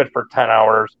carpet for 10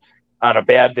 hours on a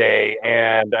bad day,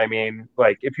 and I mean,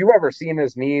 like, if you've ever seen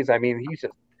his knees, I mean, he's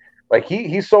just like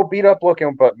he's so beat up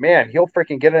looking, but man, he'll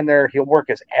freaking get in there. He'll work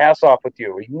his ass off with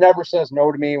you. He never says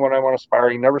no to me when I want to spar.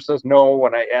 He never says no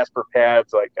when I ask for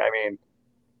pads. Like, I mean,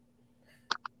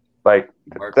 like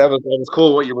that was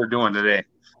cool what you were doing today.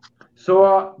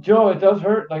 So, Joe, it does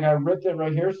hurt. Like, I ripped it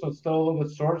right here, so it's still a little bit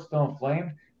sore, still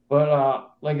inflamed. But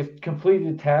like, it's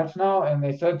completely detached now, and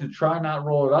they said to try not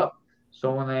roll it up.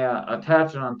 So when they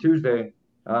attach it on Tuesday,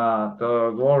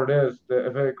 the lower it is,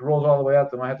 if it rolls all the way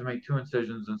up, they might have to make 2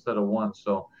 incisions instead of 1.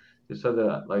 So they said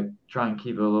to like try and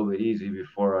keep it a little bit easy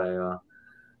before I.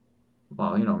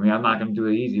 Well, you know me, I'm not going to do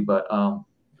it easy, but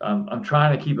I'm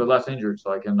trying to keep it less injured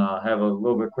so I can have a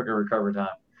little bit quicker recovery time.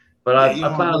 But I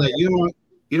plan on.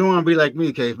 You don't want to be like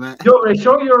me, Caveman. Yo, Ray,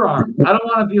 show your arm. I don't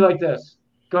want to be like this.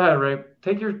 Go ahead, Ray.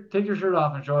 Take your shirt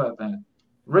off and show that thing.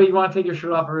 Ray, you want to take your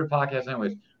shirt off every podcast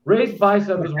anyways. Ray's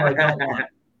bicep is what I don't want.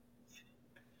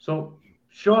 So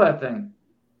show that thing.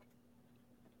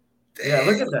 Yeah,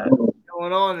 look at that. What's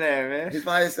going on there, man? His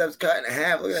biceps cut in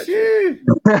half. Look at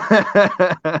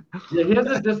that. Yeah, he has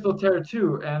a distal tear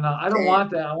too, and I don't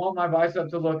want that. I want my bicep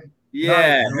to look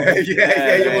yeah, nice, you know?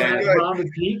 yeah. You want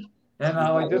rounded peak, and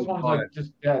like this one's like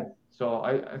just dead. So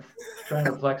I'm trying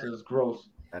to flex it. It's gross.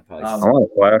 I want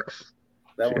to flex.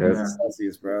 That one is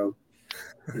Celsius, bro.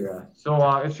 Yeah.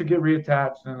 So it should get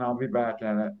reattached, and I'll be back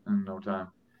at it in no time.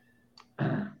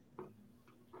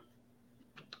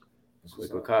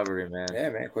 Quick recovery, man. Yeah,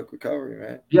 man. Quick recovery,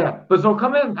 man. Yeah, but so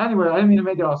come in anyway. I didn't mean to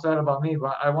make it all sad about me,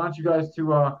 but I want you guys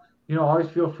to, always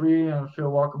feel free and feel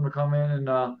welcome to come in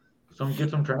and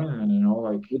get some training in.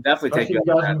 Like we'll definitely take you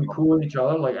guys can be cool with each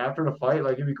other. Like after the fight,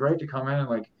 like it'd be great to come in and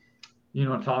like,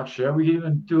 talk shit. We could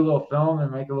even do a little film and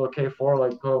make a little K4,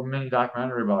 like a little mini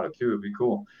documentary about it too. It'd be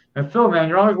cool. And Phil, man,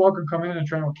 you're always welcome to come in and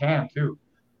train with Cam too.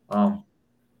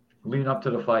 Leading up to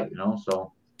the fight,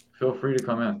 so feel free to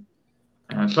come in.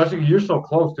 And especially because you're so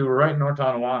close to, we're right in North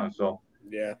Tonawanda, so.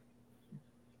 Yeah.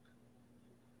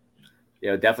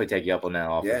 Yeah, definitely take you up on that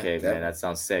offer, Cave, man. That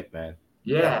sounds sick, man.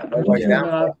 Yeah. I want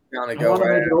to go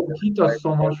right there. He does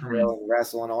so much for me.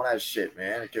 Wrestling, all that shit,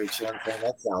 man.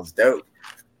 That sounds dope.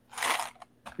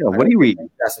 Yeah, what do you eat?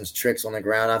 Got some tricks on the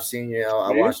ground. I've seen you.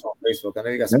 I watched on Facebook. I know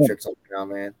you got some tricks on the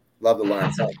ground, man. Love to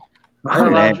learn something.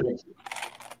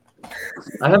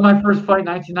 I had my first fight in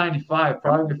 1995,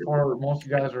 probably before most of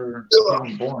you guys were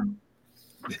even born.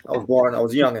 I was born. I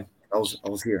was young, and I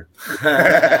was here.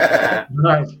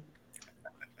 Nice.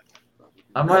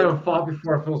 I might have fought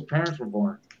before Phil's parents were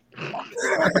born.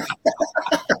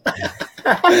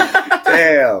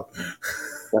 Damn.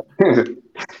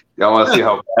 Y'all want to see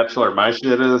how bachelor my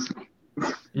shit is?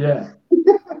 Yeah.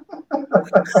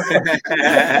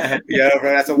 Yeah,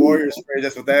 bro. That's a warrior spray.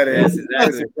 That's what that is.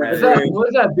 What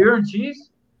is that? Beer and cheese?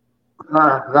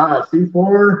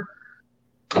 C4.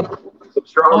 Some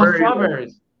strawberries.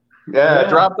 Strawberries. Yeah,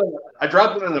 I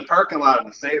dropped them in the parking lot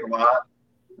and saved a lot.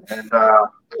 And I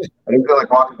didn't feel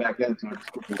like walking back in, so I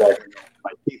just put them back in.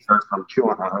 My teeth hurt from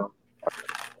chewing on them.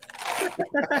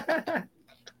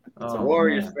 It's a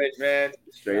warrior fridge, man.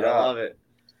 Straight up. I love it.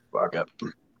 Fuck it.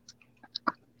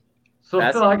 So,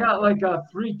 Phil, I got like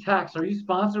 3 texts. Are you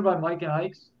sponsored by Mike and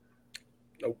Ike's?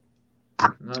 Nope.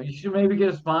 No, you should maybe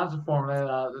get a sponsor for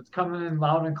them. It's coming in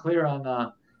loud and clear on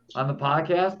the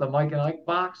podcast, the Mike and Ike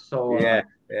box. So yeah.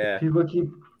 People keep.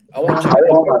 I want I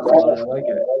like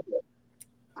it.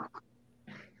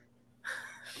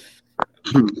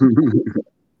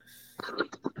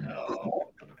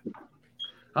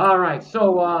 All right,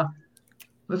 so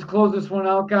let's close this one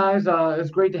out, guys.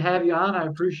 It's great to have you on. I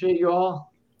appreciate you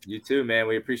all. You too, man.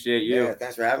 We appreciate you. Yeah,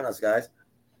 thanks for having us, guys.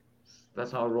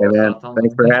 That's how it Hey, rolls. man,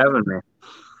 thanks for having me.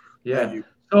 Yeah.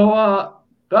 So,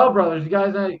 Bell Brothers, you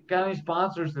guys got any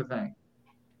sponsors to thank?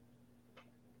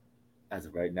 As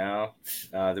of right now,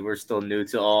 we're still new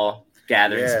to all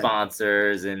gathering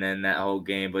sponsors and then that whole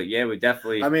game. But yeah, we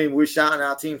definitely. I mean, we're shouting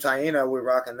out Team Taino. We're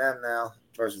rocking them now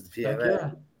versus the PMA.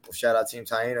 Yeah. We'll shout out Team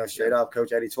Taino straight up.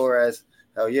 Coach Eddie Torres.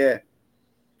 Hell yeah.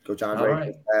 Coach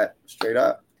Andre. Right. Straight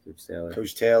up.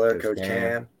 Coach Taylor. Coach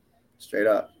Cam. Straight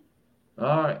up.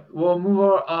 All right. We'll move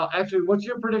on. Actually, what's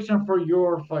your prediction for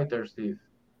your fight there, Steve?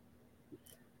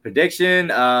 Prediction,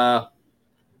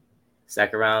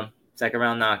 second round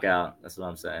knockout. That's what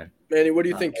I'm saying. Manny, what do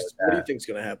you think? What do you think's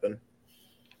gonna happen?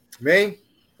 Me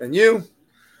and you.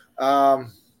 I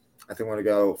think we're gonna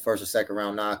go first or second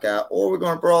round knockout, or we're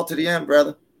gonna brawl to the end,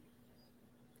 brother.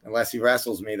 Unless he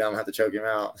wrestles me, then I'm gonna have to choke him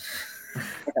out.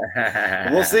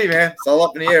 We'll see, man. It's all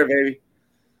up in the air, baby.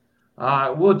 All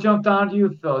right, we'll jump down to you,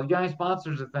 Phil. You got any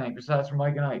sponsors to thank besides from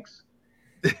Mike and Ike's?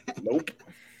 Nope.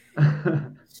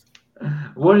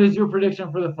 What is your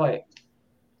prediction for the fight?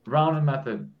 Round and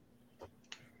method.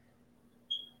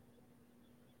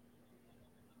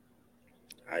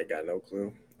 I got no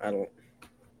clue. I don't.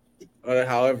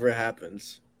 However it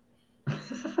happens.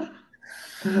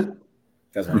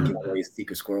 Doesn't want to give away his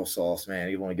secret squirrel sauce, man.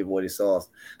 He want to give away the sauce.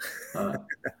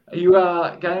 You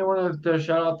got anyone to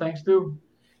shout out thanks to?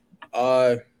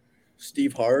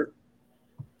 Steve Hart,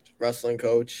 wrestling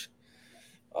coach.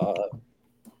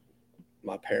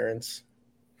 My parents.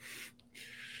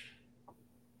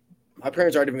 My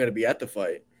parents aren't even going to be at the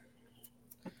fight.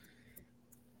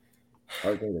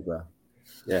 Hard thing, bro.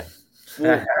 Yeah.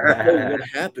 Well, what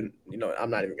happened? You know, I'm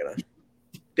not even gonna.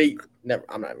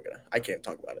 I'm not even gonna. I can't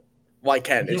talk about it. Well, I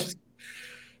can. It's just,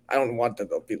 I don't want them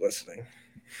to be listening.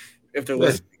 If they're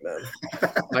listening, then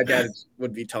my dad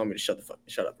would be telling me to shut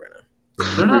up right now.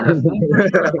 They're not listening.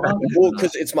 Well,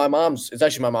 because it's my mom's. It's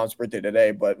actually my mom's birthday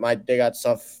today, but they got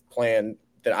stuff planned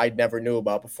that I never knew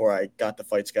about before I got the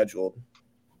fight scheduled.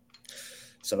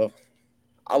 So,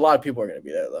 a lot of people are gonna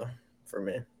be there though for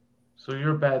me. So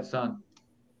you're a bad son.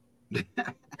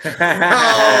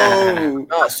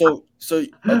 No, so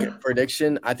okay.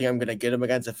 Prediction: I think I'm gonna get him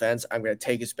against the fence. I'm gonna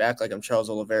take his back like I'm Charles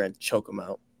Oliveira and choke him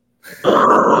out.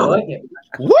 I like it.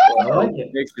 I like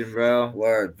it. Prediction, bro.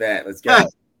 Word, bet. Let's go.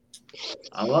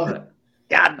 I love it.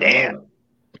 God damn.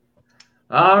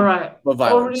 All right. But Over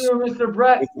violence. to you, Mr.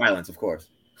 Brett. With violence, of course.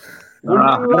 What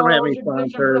I don't have any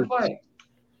what's your prediction for the sponsors.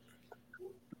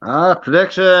 fight?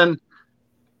 Prediction.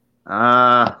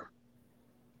 I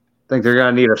think they're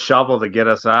going to need a shovel to get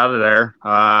us out of there.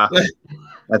 I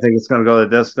think it's going to go the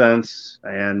distance,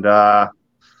 and we're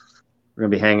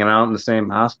going to be hanging out in the same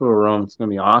hospital room. It's going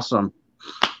to be awesome.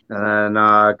 And then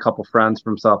a couple friends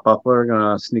from South Buffalo are going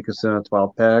to sneak us in a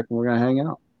 12-pack, and we're going to hang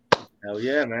out. Hell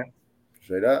yeah, man.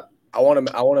 Straight up. I want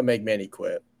to make Manny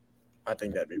quit. I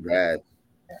think that'd be Rad.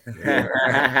 Dude,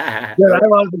 I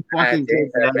love the fucking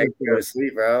Make game. you go to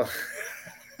sleep, bro.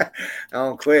 I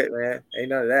don't quit, man. Ain't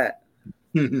none of that.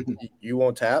 You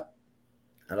won't tap?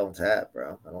 I don't tap,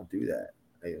 bro. I don't do that.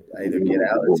 I either get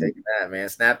out or take a nap, man.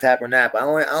 Snap, tap, or nap. I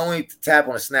only tap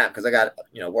on a snap because I got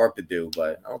work to do,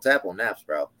 but I don't tap on naps,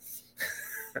 bro.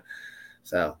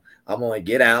 So I'm only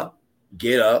get out,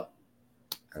 get up,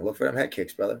 and look for them head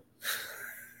kicks, brother.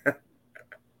 A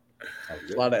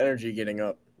lot of energy getting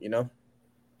up, you know?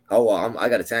 Oh well, I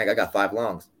got a tank. I got 5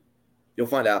 lungs. You'll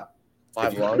find out.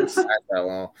 5 lungs? That's that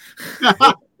long.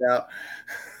 Yeah.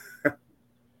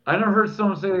 I never heard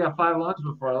someone say they got 5 lungs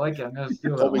before. I like it. I'm gonna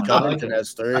steal that Colby one. I like Covington it.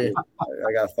 has 3.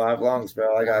 I got 5 lungs,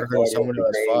 bro. I got heard someone who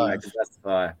has 5. I can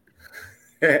testify.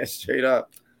 Straight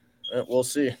up. We'll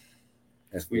see.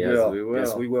 Yes, we will.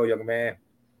 Yes, we will, young man.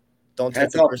 Don't take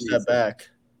Hats the off first to you, step back.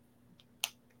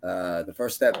 The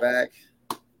first step back,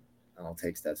 I don't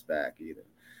take steps back either.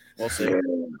 We'll see.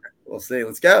 We'll see.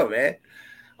 Let's go, man.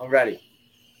 I'm ready.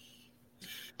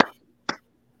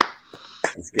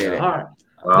 Let's get it. All right.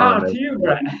 Now to you,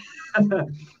 Brett.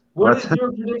 What is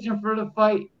your prediction for the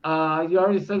fight? You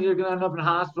already said you're gonna end up in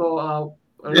hospital.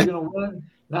 Are you gonna win,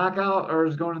 knockout, or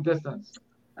is it going to distance?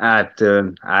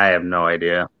 Dude, I have no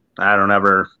idea. I don't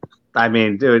ever. I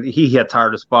mean, dude, he hits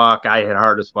hard as fuck. I hit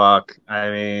hard as fuck. I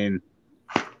mean,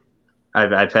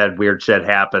 I've had weird shit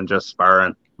happen just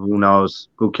sparring. Who knows?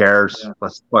 Who cares? Yeah.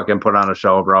 Let's fucking put on a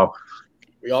show, bro.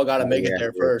 We all got to make it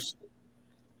there first.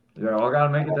 Yeah, all got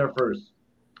to make it there first.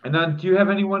 And then, do you have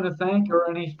anyone to thank or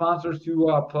any sponsors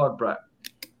to plug, Brett?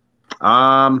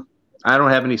 I don't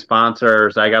have any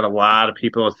sponsors. I got a lot of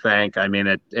people to thank. I mean,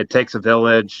 it takes a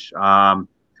village.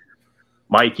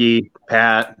 Mikey,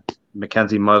 Pat,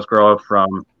 Mackenzie Musgrove from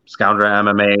Scoundrel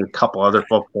MMA, a couple other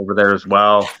folks over there as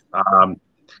well.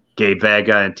 Gabe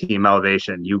Vega and Team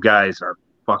Elevation. You guys are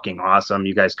fucking awesome.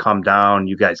 You guys come down.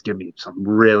 You guys give me some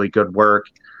really good work.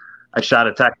 I shot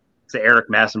a text to Eric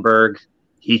Massenberg.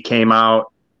 He came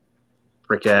out.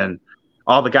 Freaking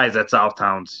all the guys at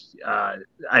Southtowns.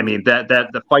 I mean that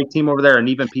the fight team over there, and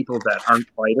even people that aren't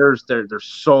fighters, there's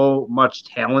so much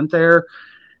talent there.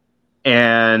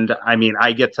 And I mean,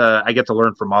 I get to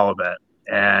learn from all of it.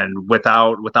 And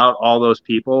without all those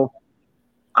people,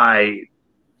 I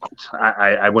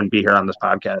wouldn't be here on this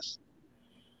podcast.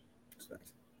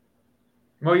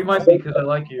 Well, you might be because I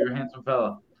like you. You're a handsome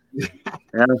fella. Yeah.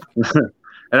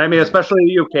 And I mean, especially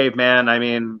you, Caveman. I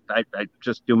mean, I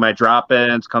just do my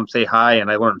drop-ins, come say hi,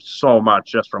 and I learned so much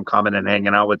just from coming and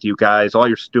hanging out with you guys. All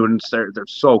your students, they're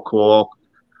so cool.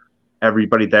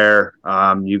 Everybody there,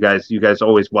 you guys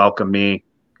always welcome me,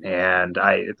 and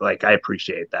I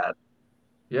appreciate that.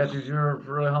 Yeah, dude, you're a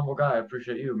really humble guy. I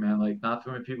appreciate you, man. Like, not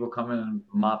too many people come in and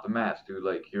mop the mats, dude.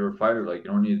 Like, you're a fighter. Like,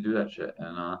 you don't need to do that shit,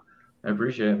 and I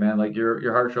appreciate it, man. Like,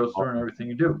 your heart shows through in everything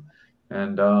you do.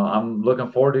 And I'm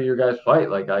looking forward to your guys' fight.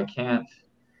 Like I can't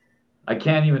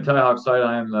even tell you how excited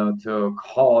I am to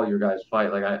call your guys'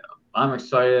 fight. Like I'm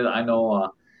excited. I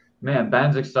know, man,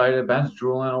 Ben's excited. Ben's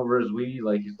drooling over his weed.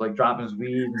 Like he's like dropping his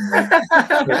weed and like,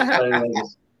 excited, like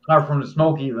it's hard for him to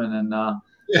smoke even. And am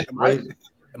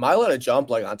I allowed to jump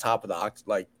like on top of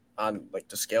the on like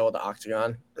the scale of the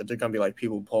octagon? Or they're gonna be like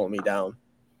people pulling me down?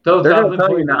 They're gonna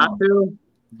tell you not to,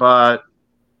 but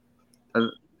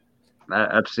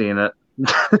I've seen it.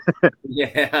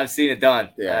 Yeah, I've seen it done.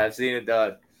 Yeah, I've seen it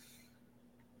done.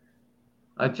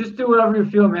 Just do whatever you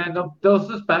feel, man. They'll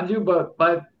suspend you, but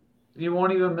you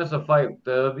won't even miss a fight.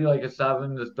 There'll be like a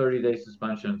 7 to 30-day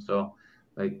suspension. So,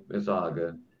 like, it's all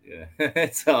good. Yeah,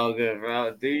 it's all good,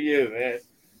 bro. Do you, man?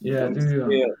 Yeah, do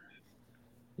you?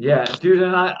 Yeah, dude,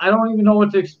 and I don't even know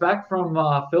what to expect from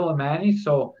Phil and Manny.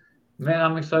 So, man,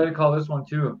 I'm excited to call this one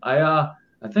too.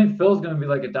 I think Phil's going to be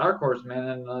like a dark horse, man.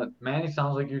 And Manny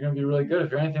sounds like you're going to be really good.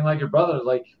 If you're anything like your brother,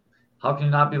 like, how can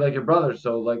you not be like your brother?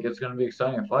 So, like, it's going to be an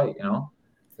exciting fight, you know?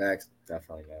 Facts.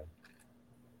 Definitely, man.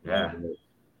 Yeah.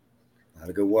 A lot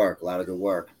of good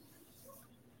work.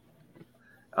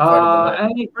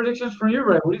 Any predictions from you,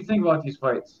 Ray? What do you think about these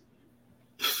fights?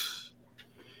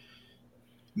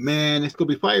 Man, it's going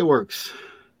to be fireworks,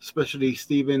 especially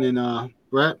Steven and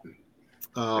Brett.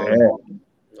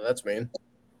 That's mean.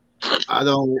 I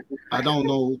don't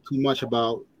know too much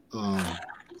about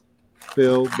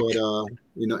Phil, but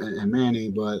and Manny,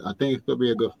 but I think it's gonna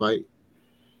be a good fight.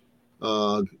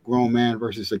 Grown man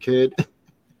versus a kid.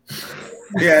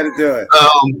 You had to do it.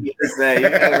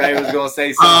 Ray was gonna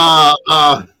say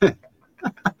something.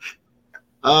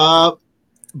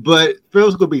 But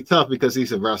Phil's gonna be tough because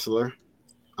he's a wrestler.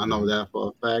 I know that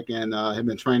for a fact, and him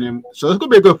been training, so it's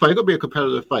gonna be a good fight. It's gonna be a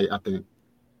competitive fight, I think.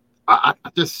 I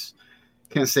just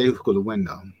can't say who's going to win,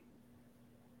 though.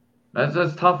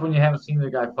 That's tough when you haven't seen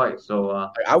the guy fight. So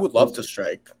I would love to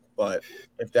strike, but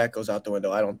if that goes out the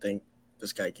window, I don't think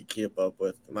this guy could keep up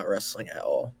with my wrestling at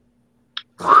all.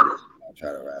 I'll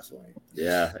try to wrestle him.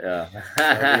 Yeah.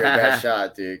 That'll be your best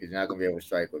shot, dude, because you're not going to be able to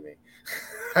strike with me.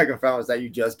 I can promise that you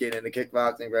just getting into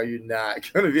kickboxing, bro. You're not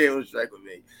going to be able to strike with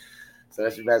me. So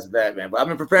that's your best bet, man. But I've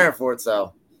been preparing for it,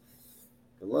 so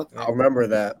good luck, man. I'll remember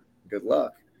that. Good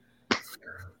luck.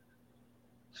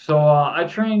 So I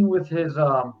trained with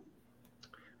one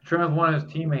of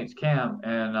his teammates, Cam,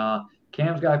 and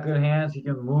Cam's got good hands. He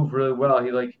can move really well. He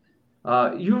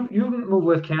you move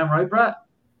with Cam, right, Brett?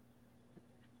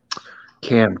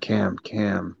 Cam.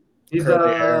 He's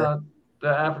the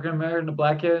African American, the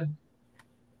black kid.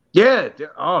 Yeah.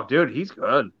 Oh, dude, he's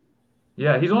good.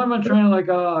 Yeah, he's only been training like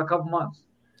a couple months.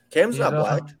 Cam's not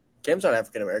black. Cam's not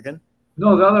African American.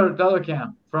 No, the other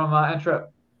Cam from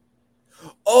N-Trip.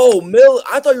 Oh,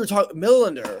 I thought you were talking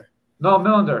Millender. No,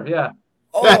 Millender, yeah.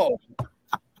 Oh,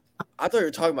 I thought you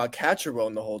were talking about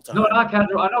Catcherbone the whole time. No, not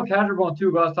Catcherbone. I know Catcherbone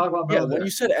too, but I was talking about Millender. Yeah, when you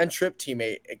said N-Trip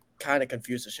teammate, it kind of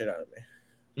confused the shit out of me.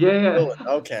 Yeah.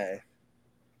 Okay.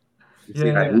 You see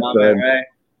that comment, right?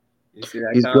 You see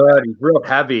that He's comment? good. He's real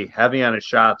heavy on his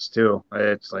shots too.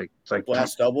 It's like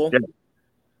blast double.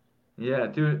 Yeah,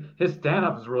 dude, his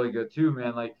stand-up is really good too,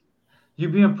 man. Like,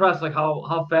 you'd be impressed, like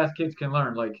how fast kids can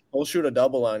learn. Like, he'll shoot a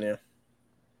double on you.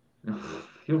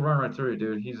 He'll run right through you,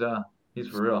 dude. He's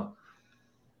for real.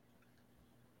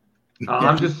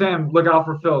 I'm just saying, look out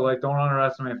for Phil. Like, don't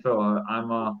underestimate Phil.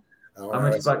 I'm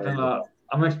expecting to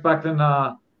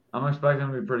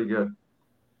be pretty good.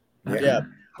 Yeah,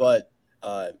 but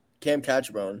Cam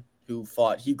Catcherbone, who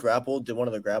fought, he grappled, did one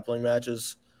of the grappling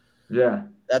matches. Yeah.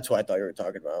 That's what I thought you were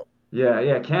talking about.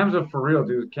 Yeah. Cam's a for real,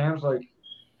 dude. Cam's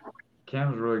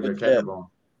really good. Catch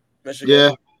ball.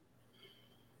 Michigan.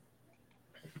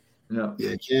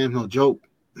 Yeah, Cam, no joke.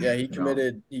 Yeah, he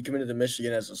committed to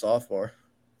Michigan as a sophomore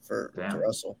to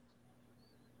wrestle.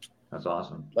 That's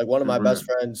awesome. Like one of my best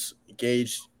friends,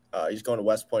 Gage, he's going to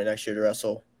West Point next year to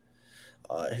wrestle.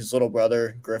 His little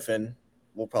brother, Griffin,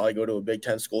 will probably go to a Big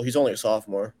Ten school. He's only a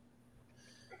sophomore.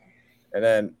 And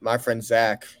then my friend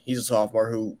Zach, he's a sophomore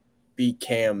who beat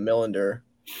Cam Millender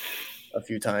a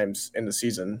few times in the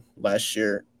season last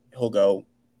year. He'll go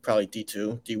probably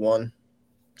D2, D1,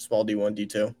 small D1,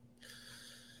 D2.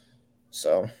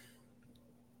 So.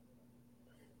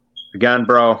 Again,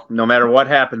 bro, no matter what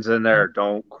happens in there,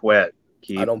 don't quit.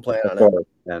 I don't plan on it.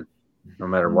 Man. No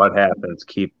matter what happens,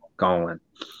 keep going.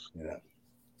 Yeah.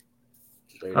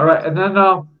 All right, and then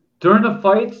during the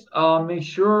fights, make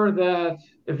sure that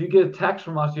if you get a text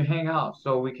from us, you hang out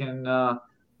so we can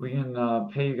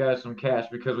pay you guys some cash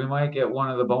because we might get one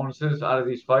of the bonuses out of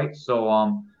these fights. So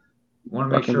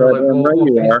want to make sure like we'll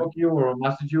Facebook you or we'll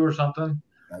message you or something.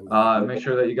 Make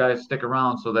sure that you guys stick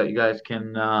around so that you guys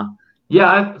can.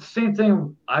 Same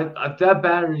thing. That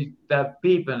battery, that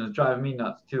beeping is driving me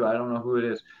nuts too. I don't know who it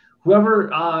is. Whoever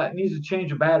needs to change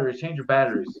your batteries, change your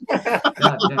batteries.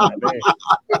 God damn it.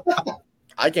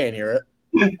 I can't hear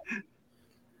it.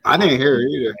 I didn't hear it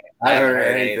either. I heard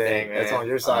anything. That's on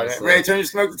your side. Honestly. Ray, turn your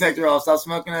smoke detector off. Stop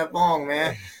smoking that bong,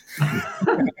 man.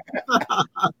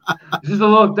 It's just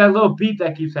that little beat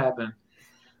that keeps happening.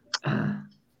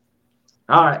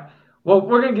 All right. Well,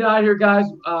 we're going to get out of here, guys.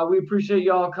 We appreciate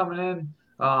you all coming in.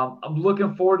 I'm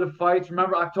looking forward to fights.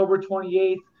 Remember, October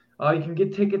 28th, you can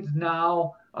get tickets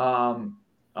now.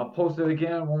 I'll post it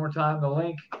again one more time. The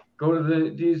link. Go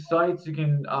to these sites. You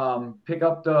can pick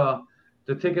up the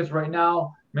tickets right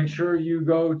now. Make sure you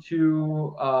go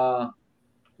to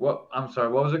what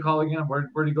was it called again? Where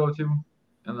do you go to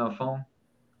in the phone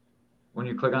when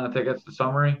you click on the tickets? The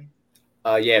summary.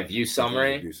 View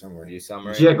summary. View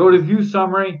summary. Yeah, go to view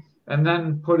summary and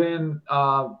then put in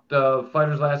the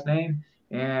fighter's last name,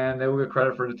 and they will get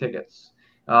credit for the tickets.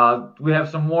 We have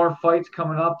some more fights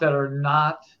coming up that are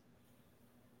not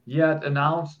yet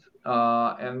announced,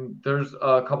 and there's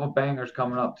a couple bangers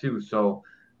coming up too. So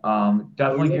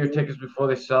definitely get your tickets before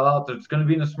they sell out. It's going to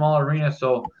be in a small arena,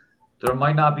 so there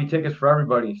might not be tickets for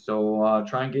everybody. So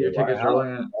try and get your tickets early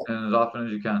and as often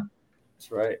as you can.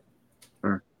 That's right.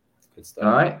 Good stuff.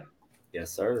 All right.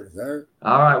 Yes, sir.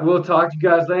 All right. We'll talk to you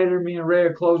guys later. Me and Ray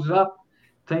will close it up.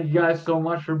 Thank you guys so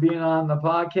much for being on the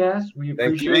podcast. We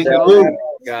appreciate it all.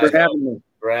 Guys, for having me.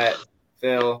 Brett,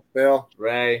 Phil,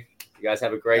 Ray. You guys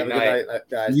have a great night. Good night,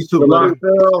 guys. You too, good luck,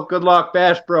 Phil. Good luck,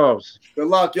 Bash Bros. Good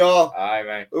luck, y'all. All right,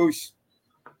 man. Oosh.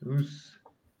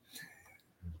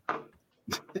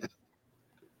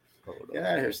 Get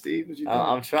out of here, Steve. What you doing?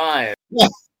 I'm trying.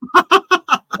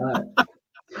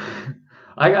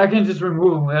 I can just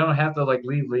remove them. I don't have to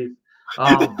leave.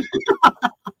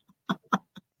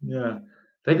 Yeah,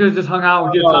 they could have just hung out.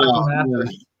 We could talk to them after.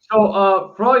 Yeah.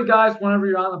 So for all you guys, whenever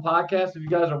you're on the podcast, if you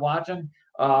guys are watching,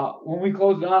 when we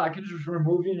close it out, I can just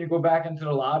remove you and you go back into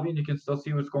the lobby and you can still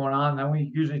see what's going on. And then we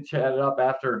usually chat it up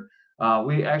after.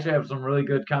 We actually have some really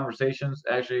good conversations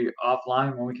actually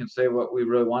offline when we can say what we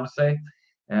really want to say,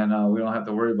 and we don't have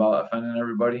to worry about offending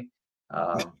everybody.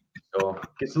 So it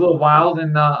gets a little wild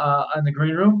in the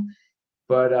green room,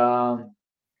 but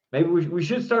maybe we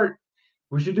should start.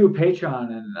 We should do a Patreon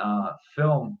and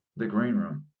film the green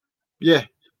room. Yeah,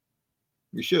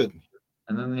 we should.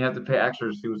 And then you have to pay extra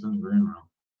to see what's in the green room.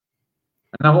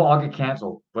 And then we'll all get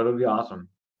canceled, but it'll be awesome.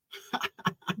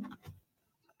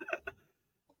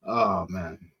 Oh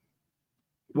man,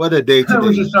 what a day today!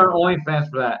 We should start OnlyFans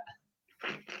for that.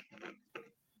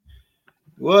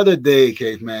 What a day,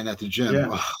 Caveman, at the gym.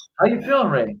 Yeah. How you feeling,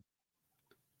 Ray?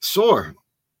 Sore.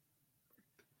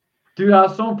 Dude, I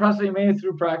was so impressed that you made it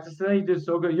through practice today. You did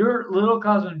so good. Your little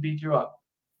cousin beat you up.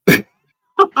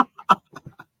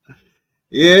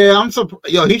 Yeah, I'm so.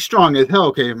 Yo, he's strong as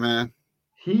hell, Caveman.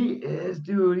 He is,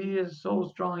 dude. He is so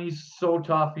strong. He's so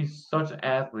tough. He's such an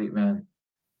athlete, man.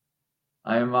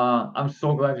 I'm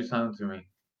so glad you sent him to me.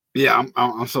 Yeah,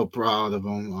 I'm so proud of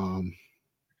him.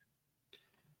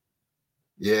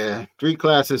 Yeah, 3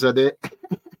 classes I did.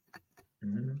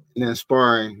 And then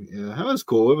sparring. Yeah, that was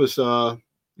cool. It was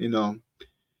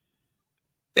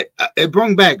it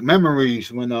brought back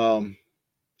memories when I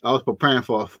was preparing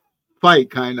for a fight,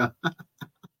 kind of.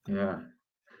 Yeah,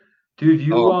 dude,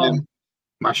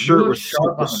 my shirt was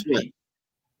sharp on the feet.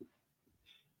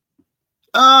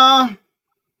 I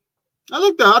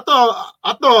looked at. I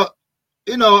thought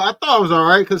I was all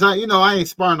right because I ain't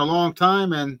sparring a long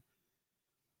time, and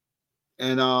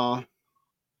And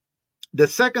the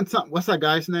second time, what's that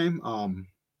guy's name?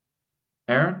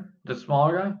 Aaron, the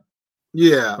smaller guy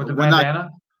Yeah, with the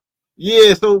bandana.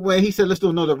 Yeah, so when he said let's do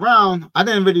another round, I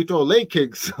didn't really throw leg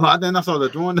kicks. So then I saw the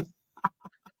throwing.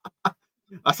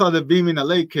 I saw the beaming the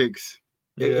leg kicks.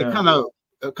 It kind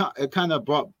of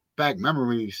brought back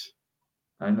memories.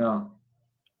 I know.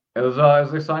 It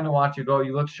was exciting to watch you go.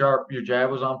 You look sharp. Your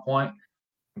jab was on point.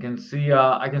 I can see.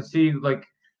 Like,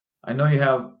 I know you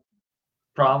have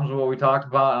problems with what we talked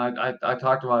about. And I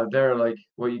talked about it there, like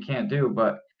what you can't do,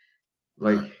 but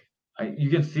like you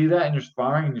can see that in your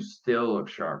sparring, and you still look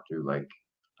sharp, dude. Like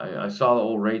I saw the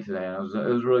old Ray today, and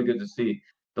it was really good to see.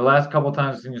 The last couple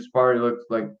times I've seen you spar, you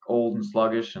looked like old and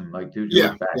sluggish, and like, dude, you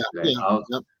look back today.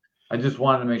 I just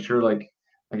wanted to make sure, like,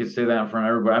 I could say that in front of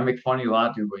everybody. I make fun of you a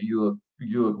lot, dude, but you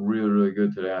look really, really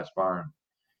good today at sparring.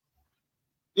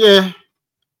 Yeah.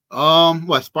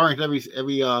 What, sparring every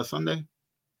Sunday?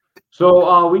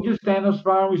 So we do stand-up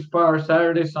sparring. We spar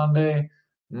Saturday, Sunday,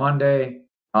 Monday.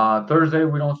 Thursday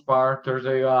we don't spar.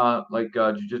 Thursday,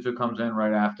 jiu-jitsu comes in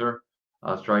right after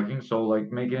striking. So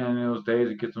like making any of those days,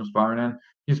 it gets some sparring in.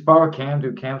 You spar with Cam,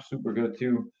 dude. Cam's super good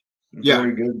too.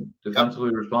 Very good,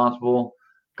 defensively responsible.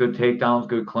 Good takedowns,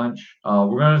 good clinch.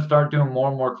 We're gonna start doing more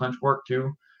and more clinch work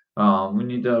too. We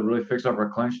need to really fix up our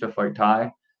clinch to fight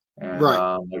Ty. And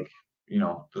like, you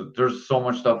know, there's so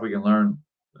much stuff we can learn.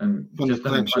 And from just the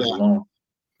clinch, alone.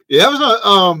 Yeah, that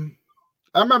was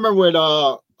I remember with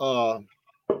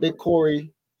Big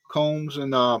Corey Combs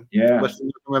and Western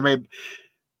New York MMA.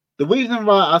 The reason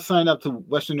why I signed up to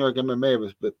Western New York MMA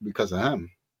was because of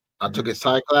him. I took his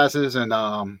Thai classes, and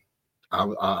I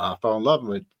fell in love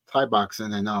with Thai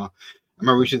boxing. And I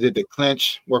remember we should did the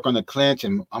clinch, work on the clinch,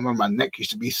 and I remember my neck used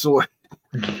to be sore.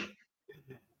 It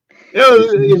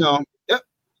was, you know,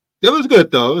 it was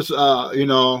good though. It was, you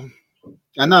know,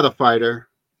 I'm not a fighter,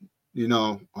 you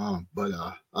know, but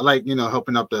I like, you know,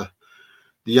 helping up the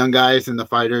young guys and the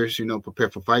fighters, you know, prepare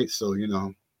for fights. So, you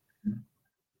know,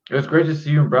 it was great to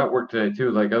see you and Brett work today too.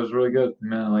 Like, that was really good,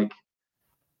 man. Like,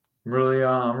 I'm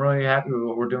really happy with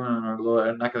what we're doing in our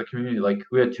little neck of the community. Like,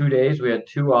 we had 2 days. We had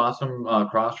 2 awesome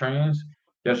cross trainings.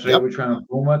 Yesterday we trained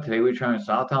Puma. Today we trained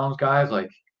Southtown's guys.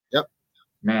 Like,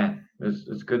 man,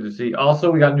 it's good to see. Also,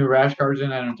 we got new rash guards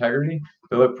in at Integrity.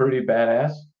 They look pretty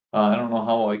badass. I don't know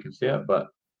how well you can see it, but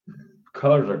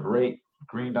colors are great.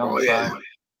 Green down the side.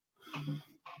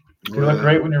 They look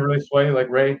great when you're really sweaty. Like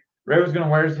Ray was gonna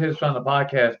wear his on the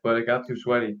podcast, but it got too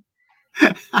sweaty.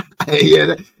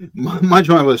 Yeah, my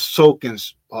joint was soaking.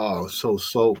 Oh, so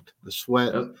soaked. The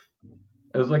sweat.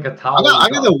 It was like a towel. I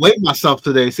gotta weigh myself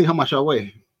today. See how much I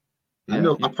weigh. Yeah, I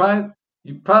know.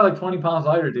 You probably like 20 pounds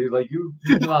lighter, dude. Like you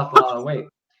lost a lot of weight.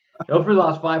 Ilfrey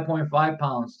lost 5.5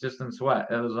 pounds just in sweat.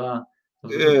 It was a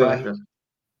good practice.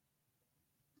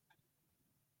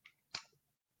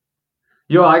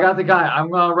 Yo, I got the guy. I'm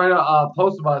gonna write a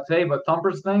post about it today, but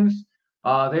Thumper's Things,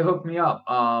 they hooked me up.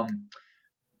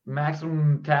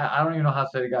 Maximum Cat, I don't even know how to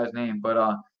say the guy's name,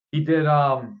 but he did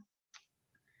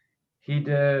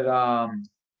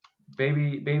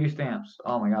baby stamps.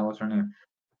 Oh my god, what's her name?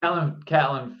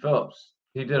 Catlin Phillips.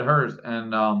 He did hers,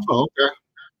 and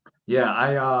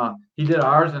yeah, he did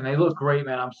ours, and they look great,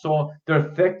 man.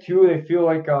 They're thick too. They feel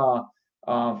like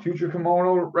future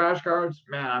kimono rash guards.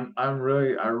 Man, I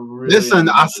really listen.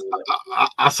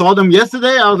 I saw them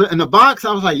yesterday. I was in the box.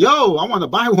 I was like, yo, I want to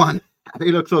buy one.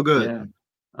 They look so good. Yeah.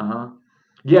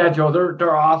 Yeah, Joe,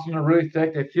 they're awesome. They're really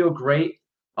thick. They feel great.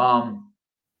 It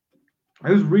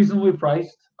was reasonably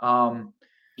priced.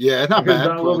 Yeah, it's not bad.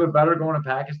 Done a little bit better going to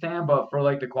Pakistan, but for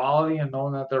like the quality and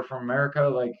knowing that they're from America,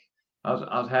 like I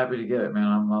was happy to get it,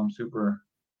 man. I'm super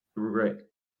great.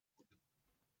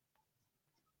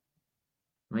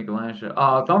 Make a land shit.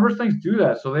 Thumper's Things do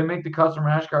that, so they make the custom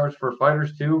rash guards for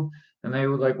fighters too, and they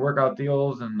would like work out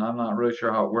deals. And I'm not really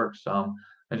sure how it works. I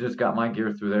just got my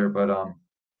gear through there, but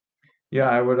yeah,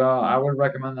 I would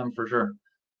recommend them for sure.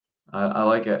 I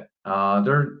like it.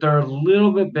 They're a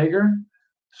little bit bigger.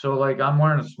 So like I'm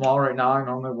wearing a small right now. I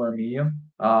normally wear medium.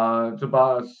 It's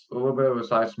about a little bit of a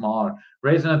size smaller.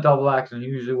 Raising a double X, and he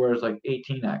usually wears like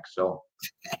 18X. So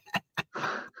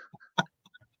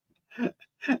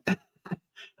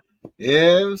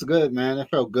yeah, it was good, man. I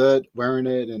felt good wearing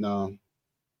it, and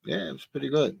yeah, it was pretty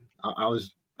good. I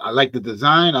like the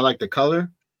design. I like the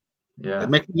color. Yeah, it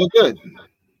makes me look good.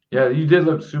 Yeah, you did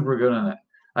look super good in it.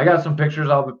 I got some pictures.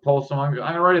 I'll post them. I'm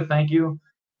gonna write a thank you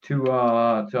to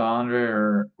Andre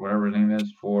or whatever his name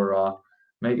is for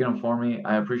making them for me.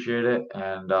 I appreciate it,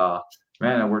 and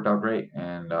man, it worked out great,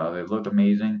 and they look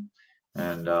amazing,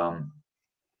 and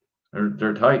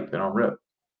they're tight. They don't rip.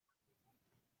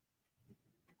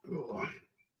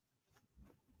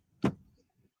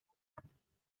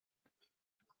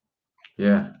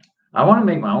 Yeah, I want to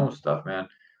make my own stuff, man.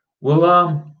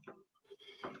 Well,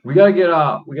 we gotta get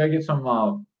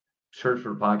some shirts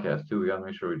for the podcast too. We gotta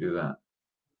make sure we do that.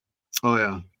 Oh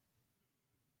yeah. And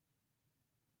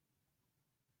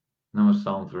then we'll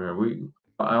sell them through here.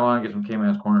 I want to get some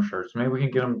Caveman's Corner shirts. Maybe we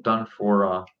can get them done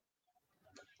for.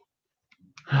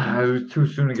 It was too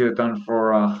soon to get it done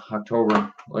for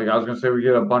October. Like I was gonna say, we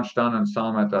get a bunch done and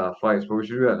sell them at the fights, but we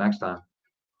should do that next time.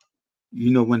 You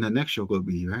know when the next show will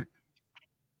be, right?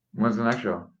 When's the next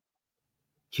show?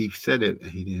 Keith said it, and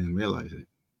he didn't realize it.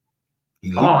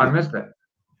 I missed it.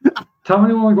 Tell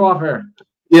me when we go off air.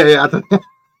 Yeah.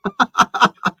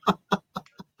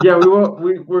 Yeah, we will.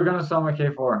 We're gonna sell my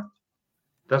K4.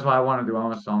 That's what I want to do. I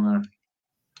want to sell them there.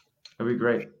 It'll be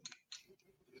great.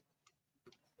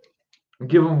 We'll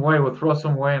give them away. We'll throw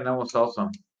some away, and then we'll sell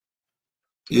some.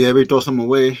 Yeah, we throw some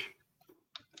away.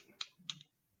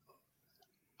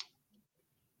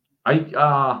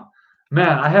 Man,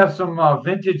 I have some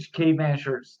vintage Caveman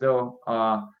shirts still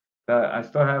that I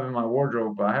still have in my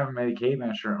wardrobe, but I haven't made a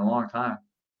Caveman shirt in a long time.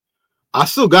 I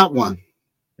still got one.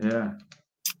 Yeah.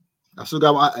 I still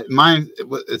got one. Mine,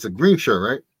 it's a green shirt,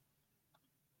 right?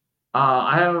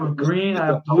 I have green, I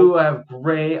have blue, I have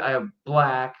gray, I have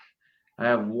black, I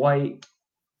have white,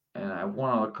 and I have one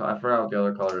other color. I forgot what the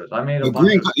other color is. I made a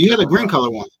green. You had a green color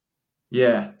one.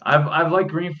 Yeah, I've liked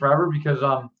green forever because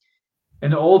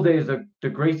in the old days the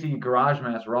Gracie garage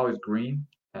mats were always green,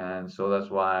 and so that's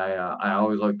why I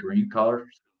always liked green colors,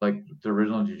 like the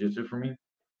original jiu-jitsu for me.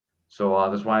 So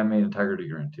that's why I made Integrity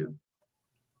green too.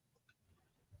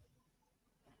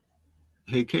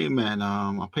 Hey, Caveman,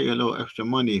 I'll pay you a little extra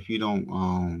money if you don't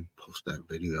post that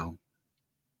video.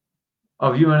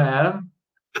 Of you and Adam?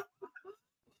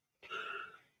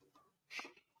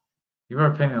 You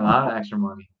better pay me a lot of extra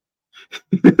money.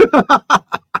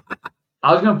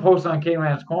 I was gonna post on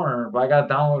Caveman's Corner, but I got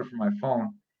to download it from my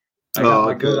phone. I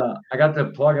got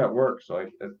the plug at work, so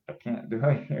I can't do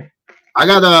it here. I'm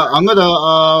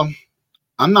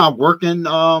not working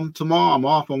tomorrow. I'm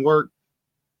off from work.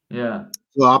 Yeah.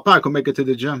 So I'll probably could make it to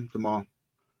the gym tomorrow.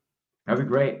 That'd be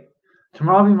great.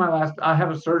 Tomorrow will be my last. I have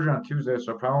a surgery on Tuesday,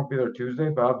 so I probably won't be there Tuesday,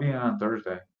 but I'll be in on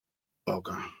Thursday.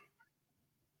 Okay.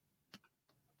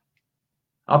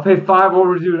 I'll pay $5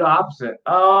 over to do the opposite.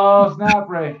 Oh, snap,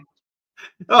 Ray.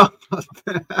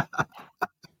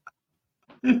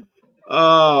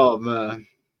 Oh man.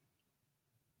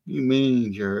 You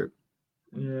mean, jerk.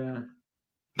 Yeah.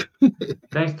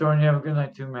 Thanks, Dorian. You have a good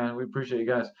night too, man. We appreciate you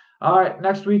guys. All right,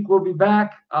 next week we'll be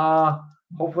back.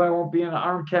 Hopefully I won't be in the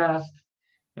Armcast.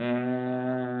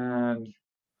 And do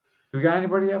we got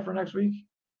anybody yet for next week?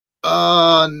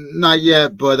 Not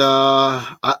yet, but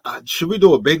should we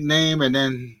do a big name and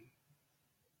then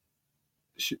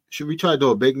should we try to do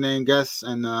a big name guest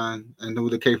and do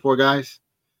the K4 guys?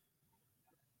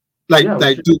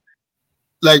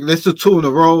 Let's do 2 in a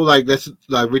row.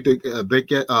 We do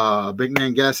a big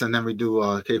name guest and then we do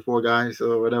K4 guys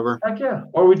or whatever. Heck yeah.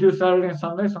 Or we do Saturday and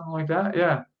Sunday, something like that.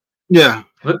 Yeah. Yeah.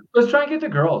 Let's try and get the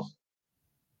girls.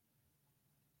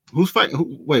 Who's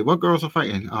fighting? Wait, what girls are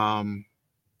fighting?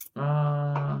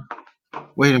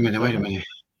 Wait a minute.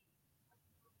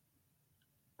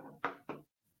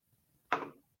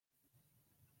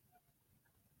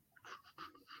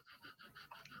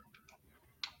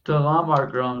 The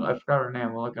Lombard girl, I forgot her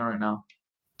name. We're looking right now.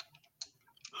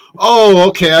 Oh,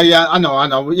 okay. Yeah, I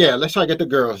know. Yeah, let's try to get the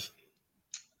girls.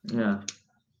 Yeah.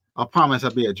 I promise I'll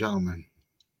be a gentleman.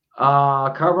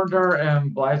 Carpenter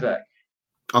and Blizak.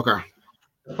 Okay.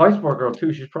 The Fight Sport girl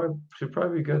too. She'd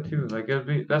probably be good too.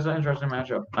 That's an interesting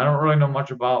matchup. I don't really know much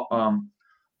about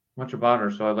her,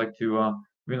 so I'd like to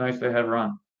be nice to have her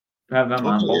on. Have them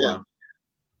on both on.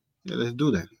 Yeah, let's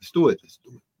do that. Let's do it.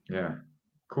 Yeah.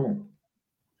 Cool.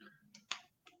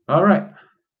 All right.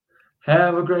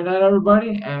 Have a great night,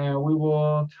 everybody, and we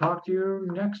will talk to you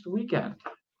next weekend.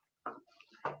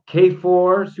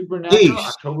 K4 Supernatural,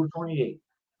 October 28th.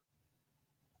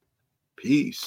 Peace.